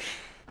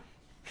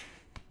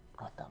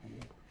 God damn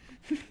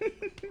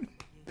you.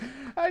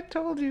 I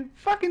told you.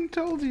 Fucking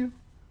told you.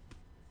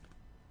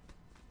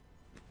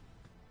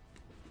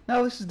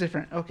 No, this is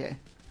different. Okay.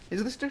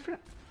 Is this different?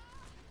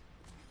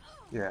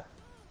 Yeah.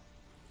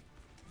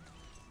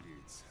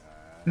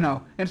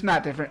 No, it's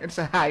not different. It's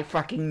a high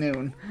fucking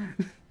noon.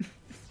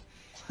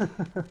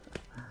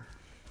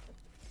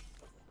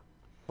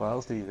 What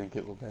else do you think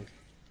it will be?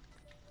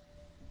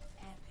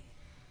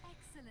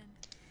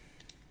 Excellent.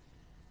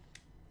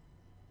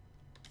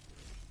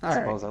 I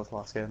suppose Alright. that was the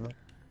last game then.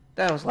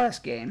 That was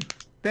last game.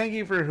 Thank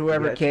you for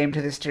whoever Yeah. came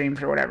to the stream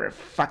for whatever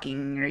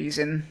fucking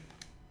reason.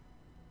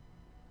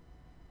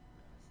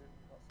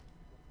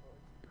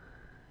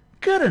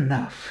 Good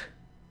enough.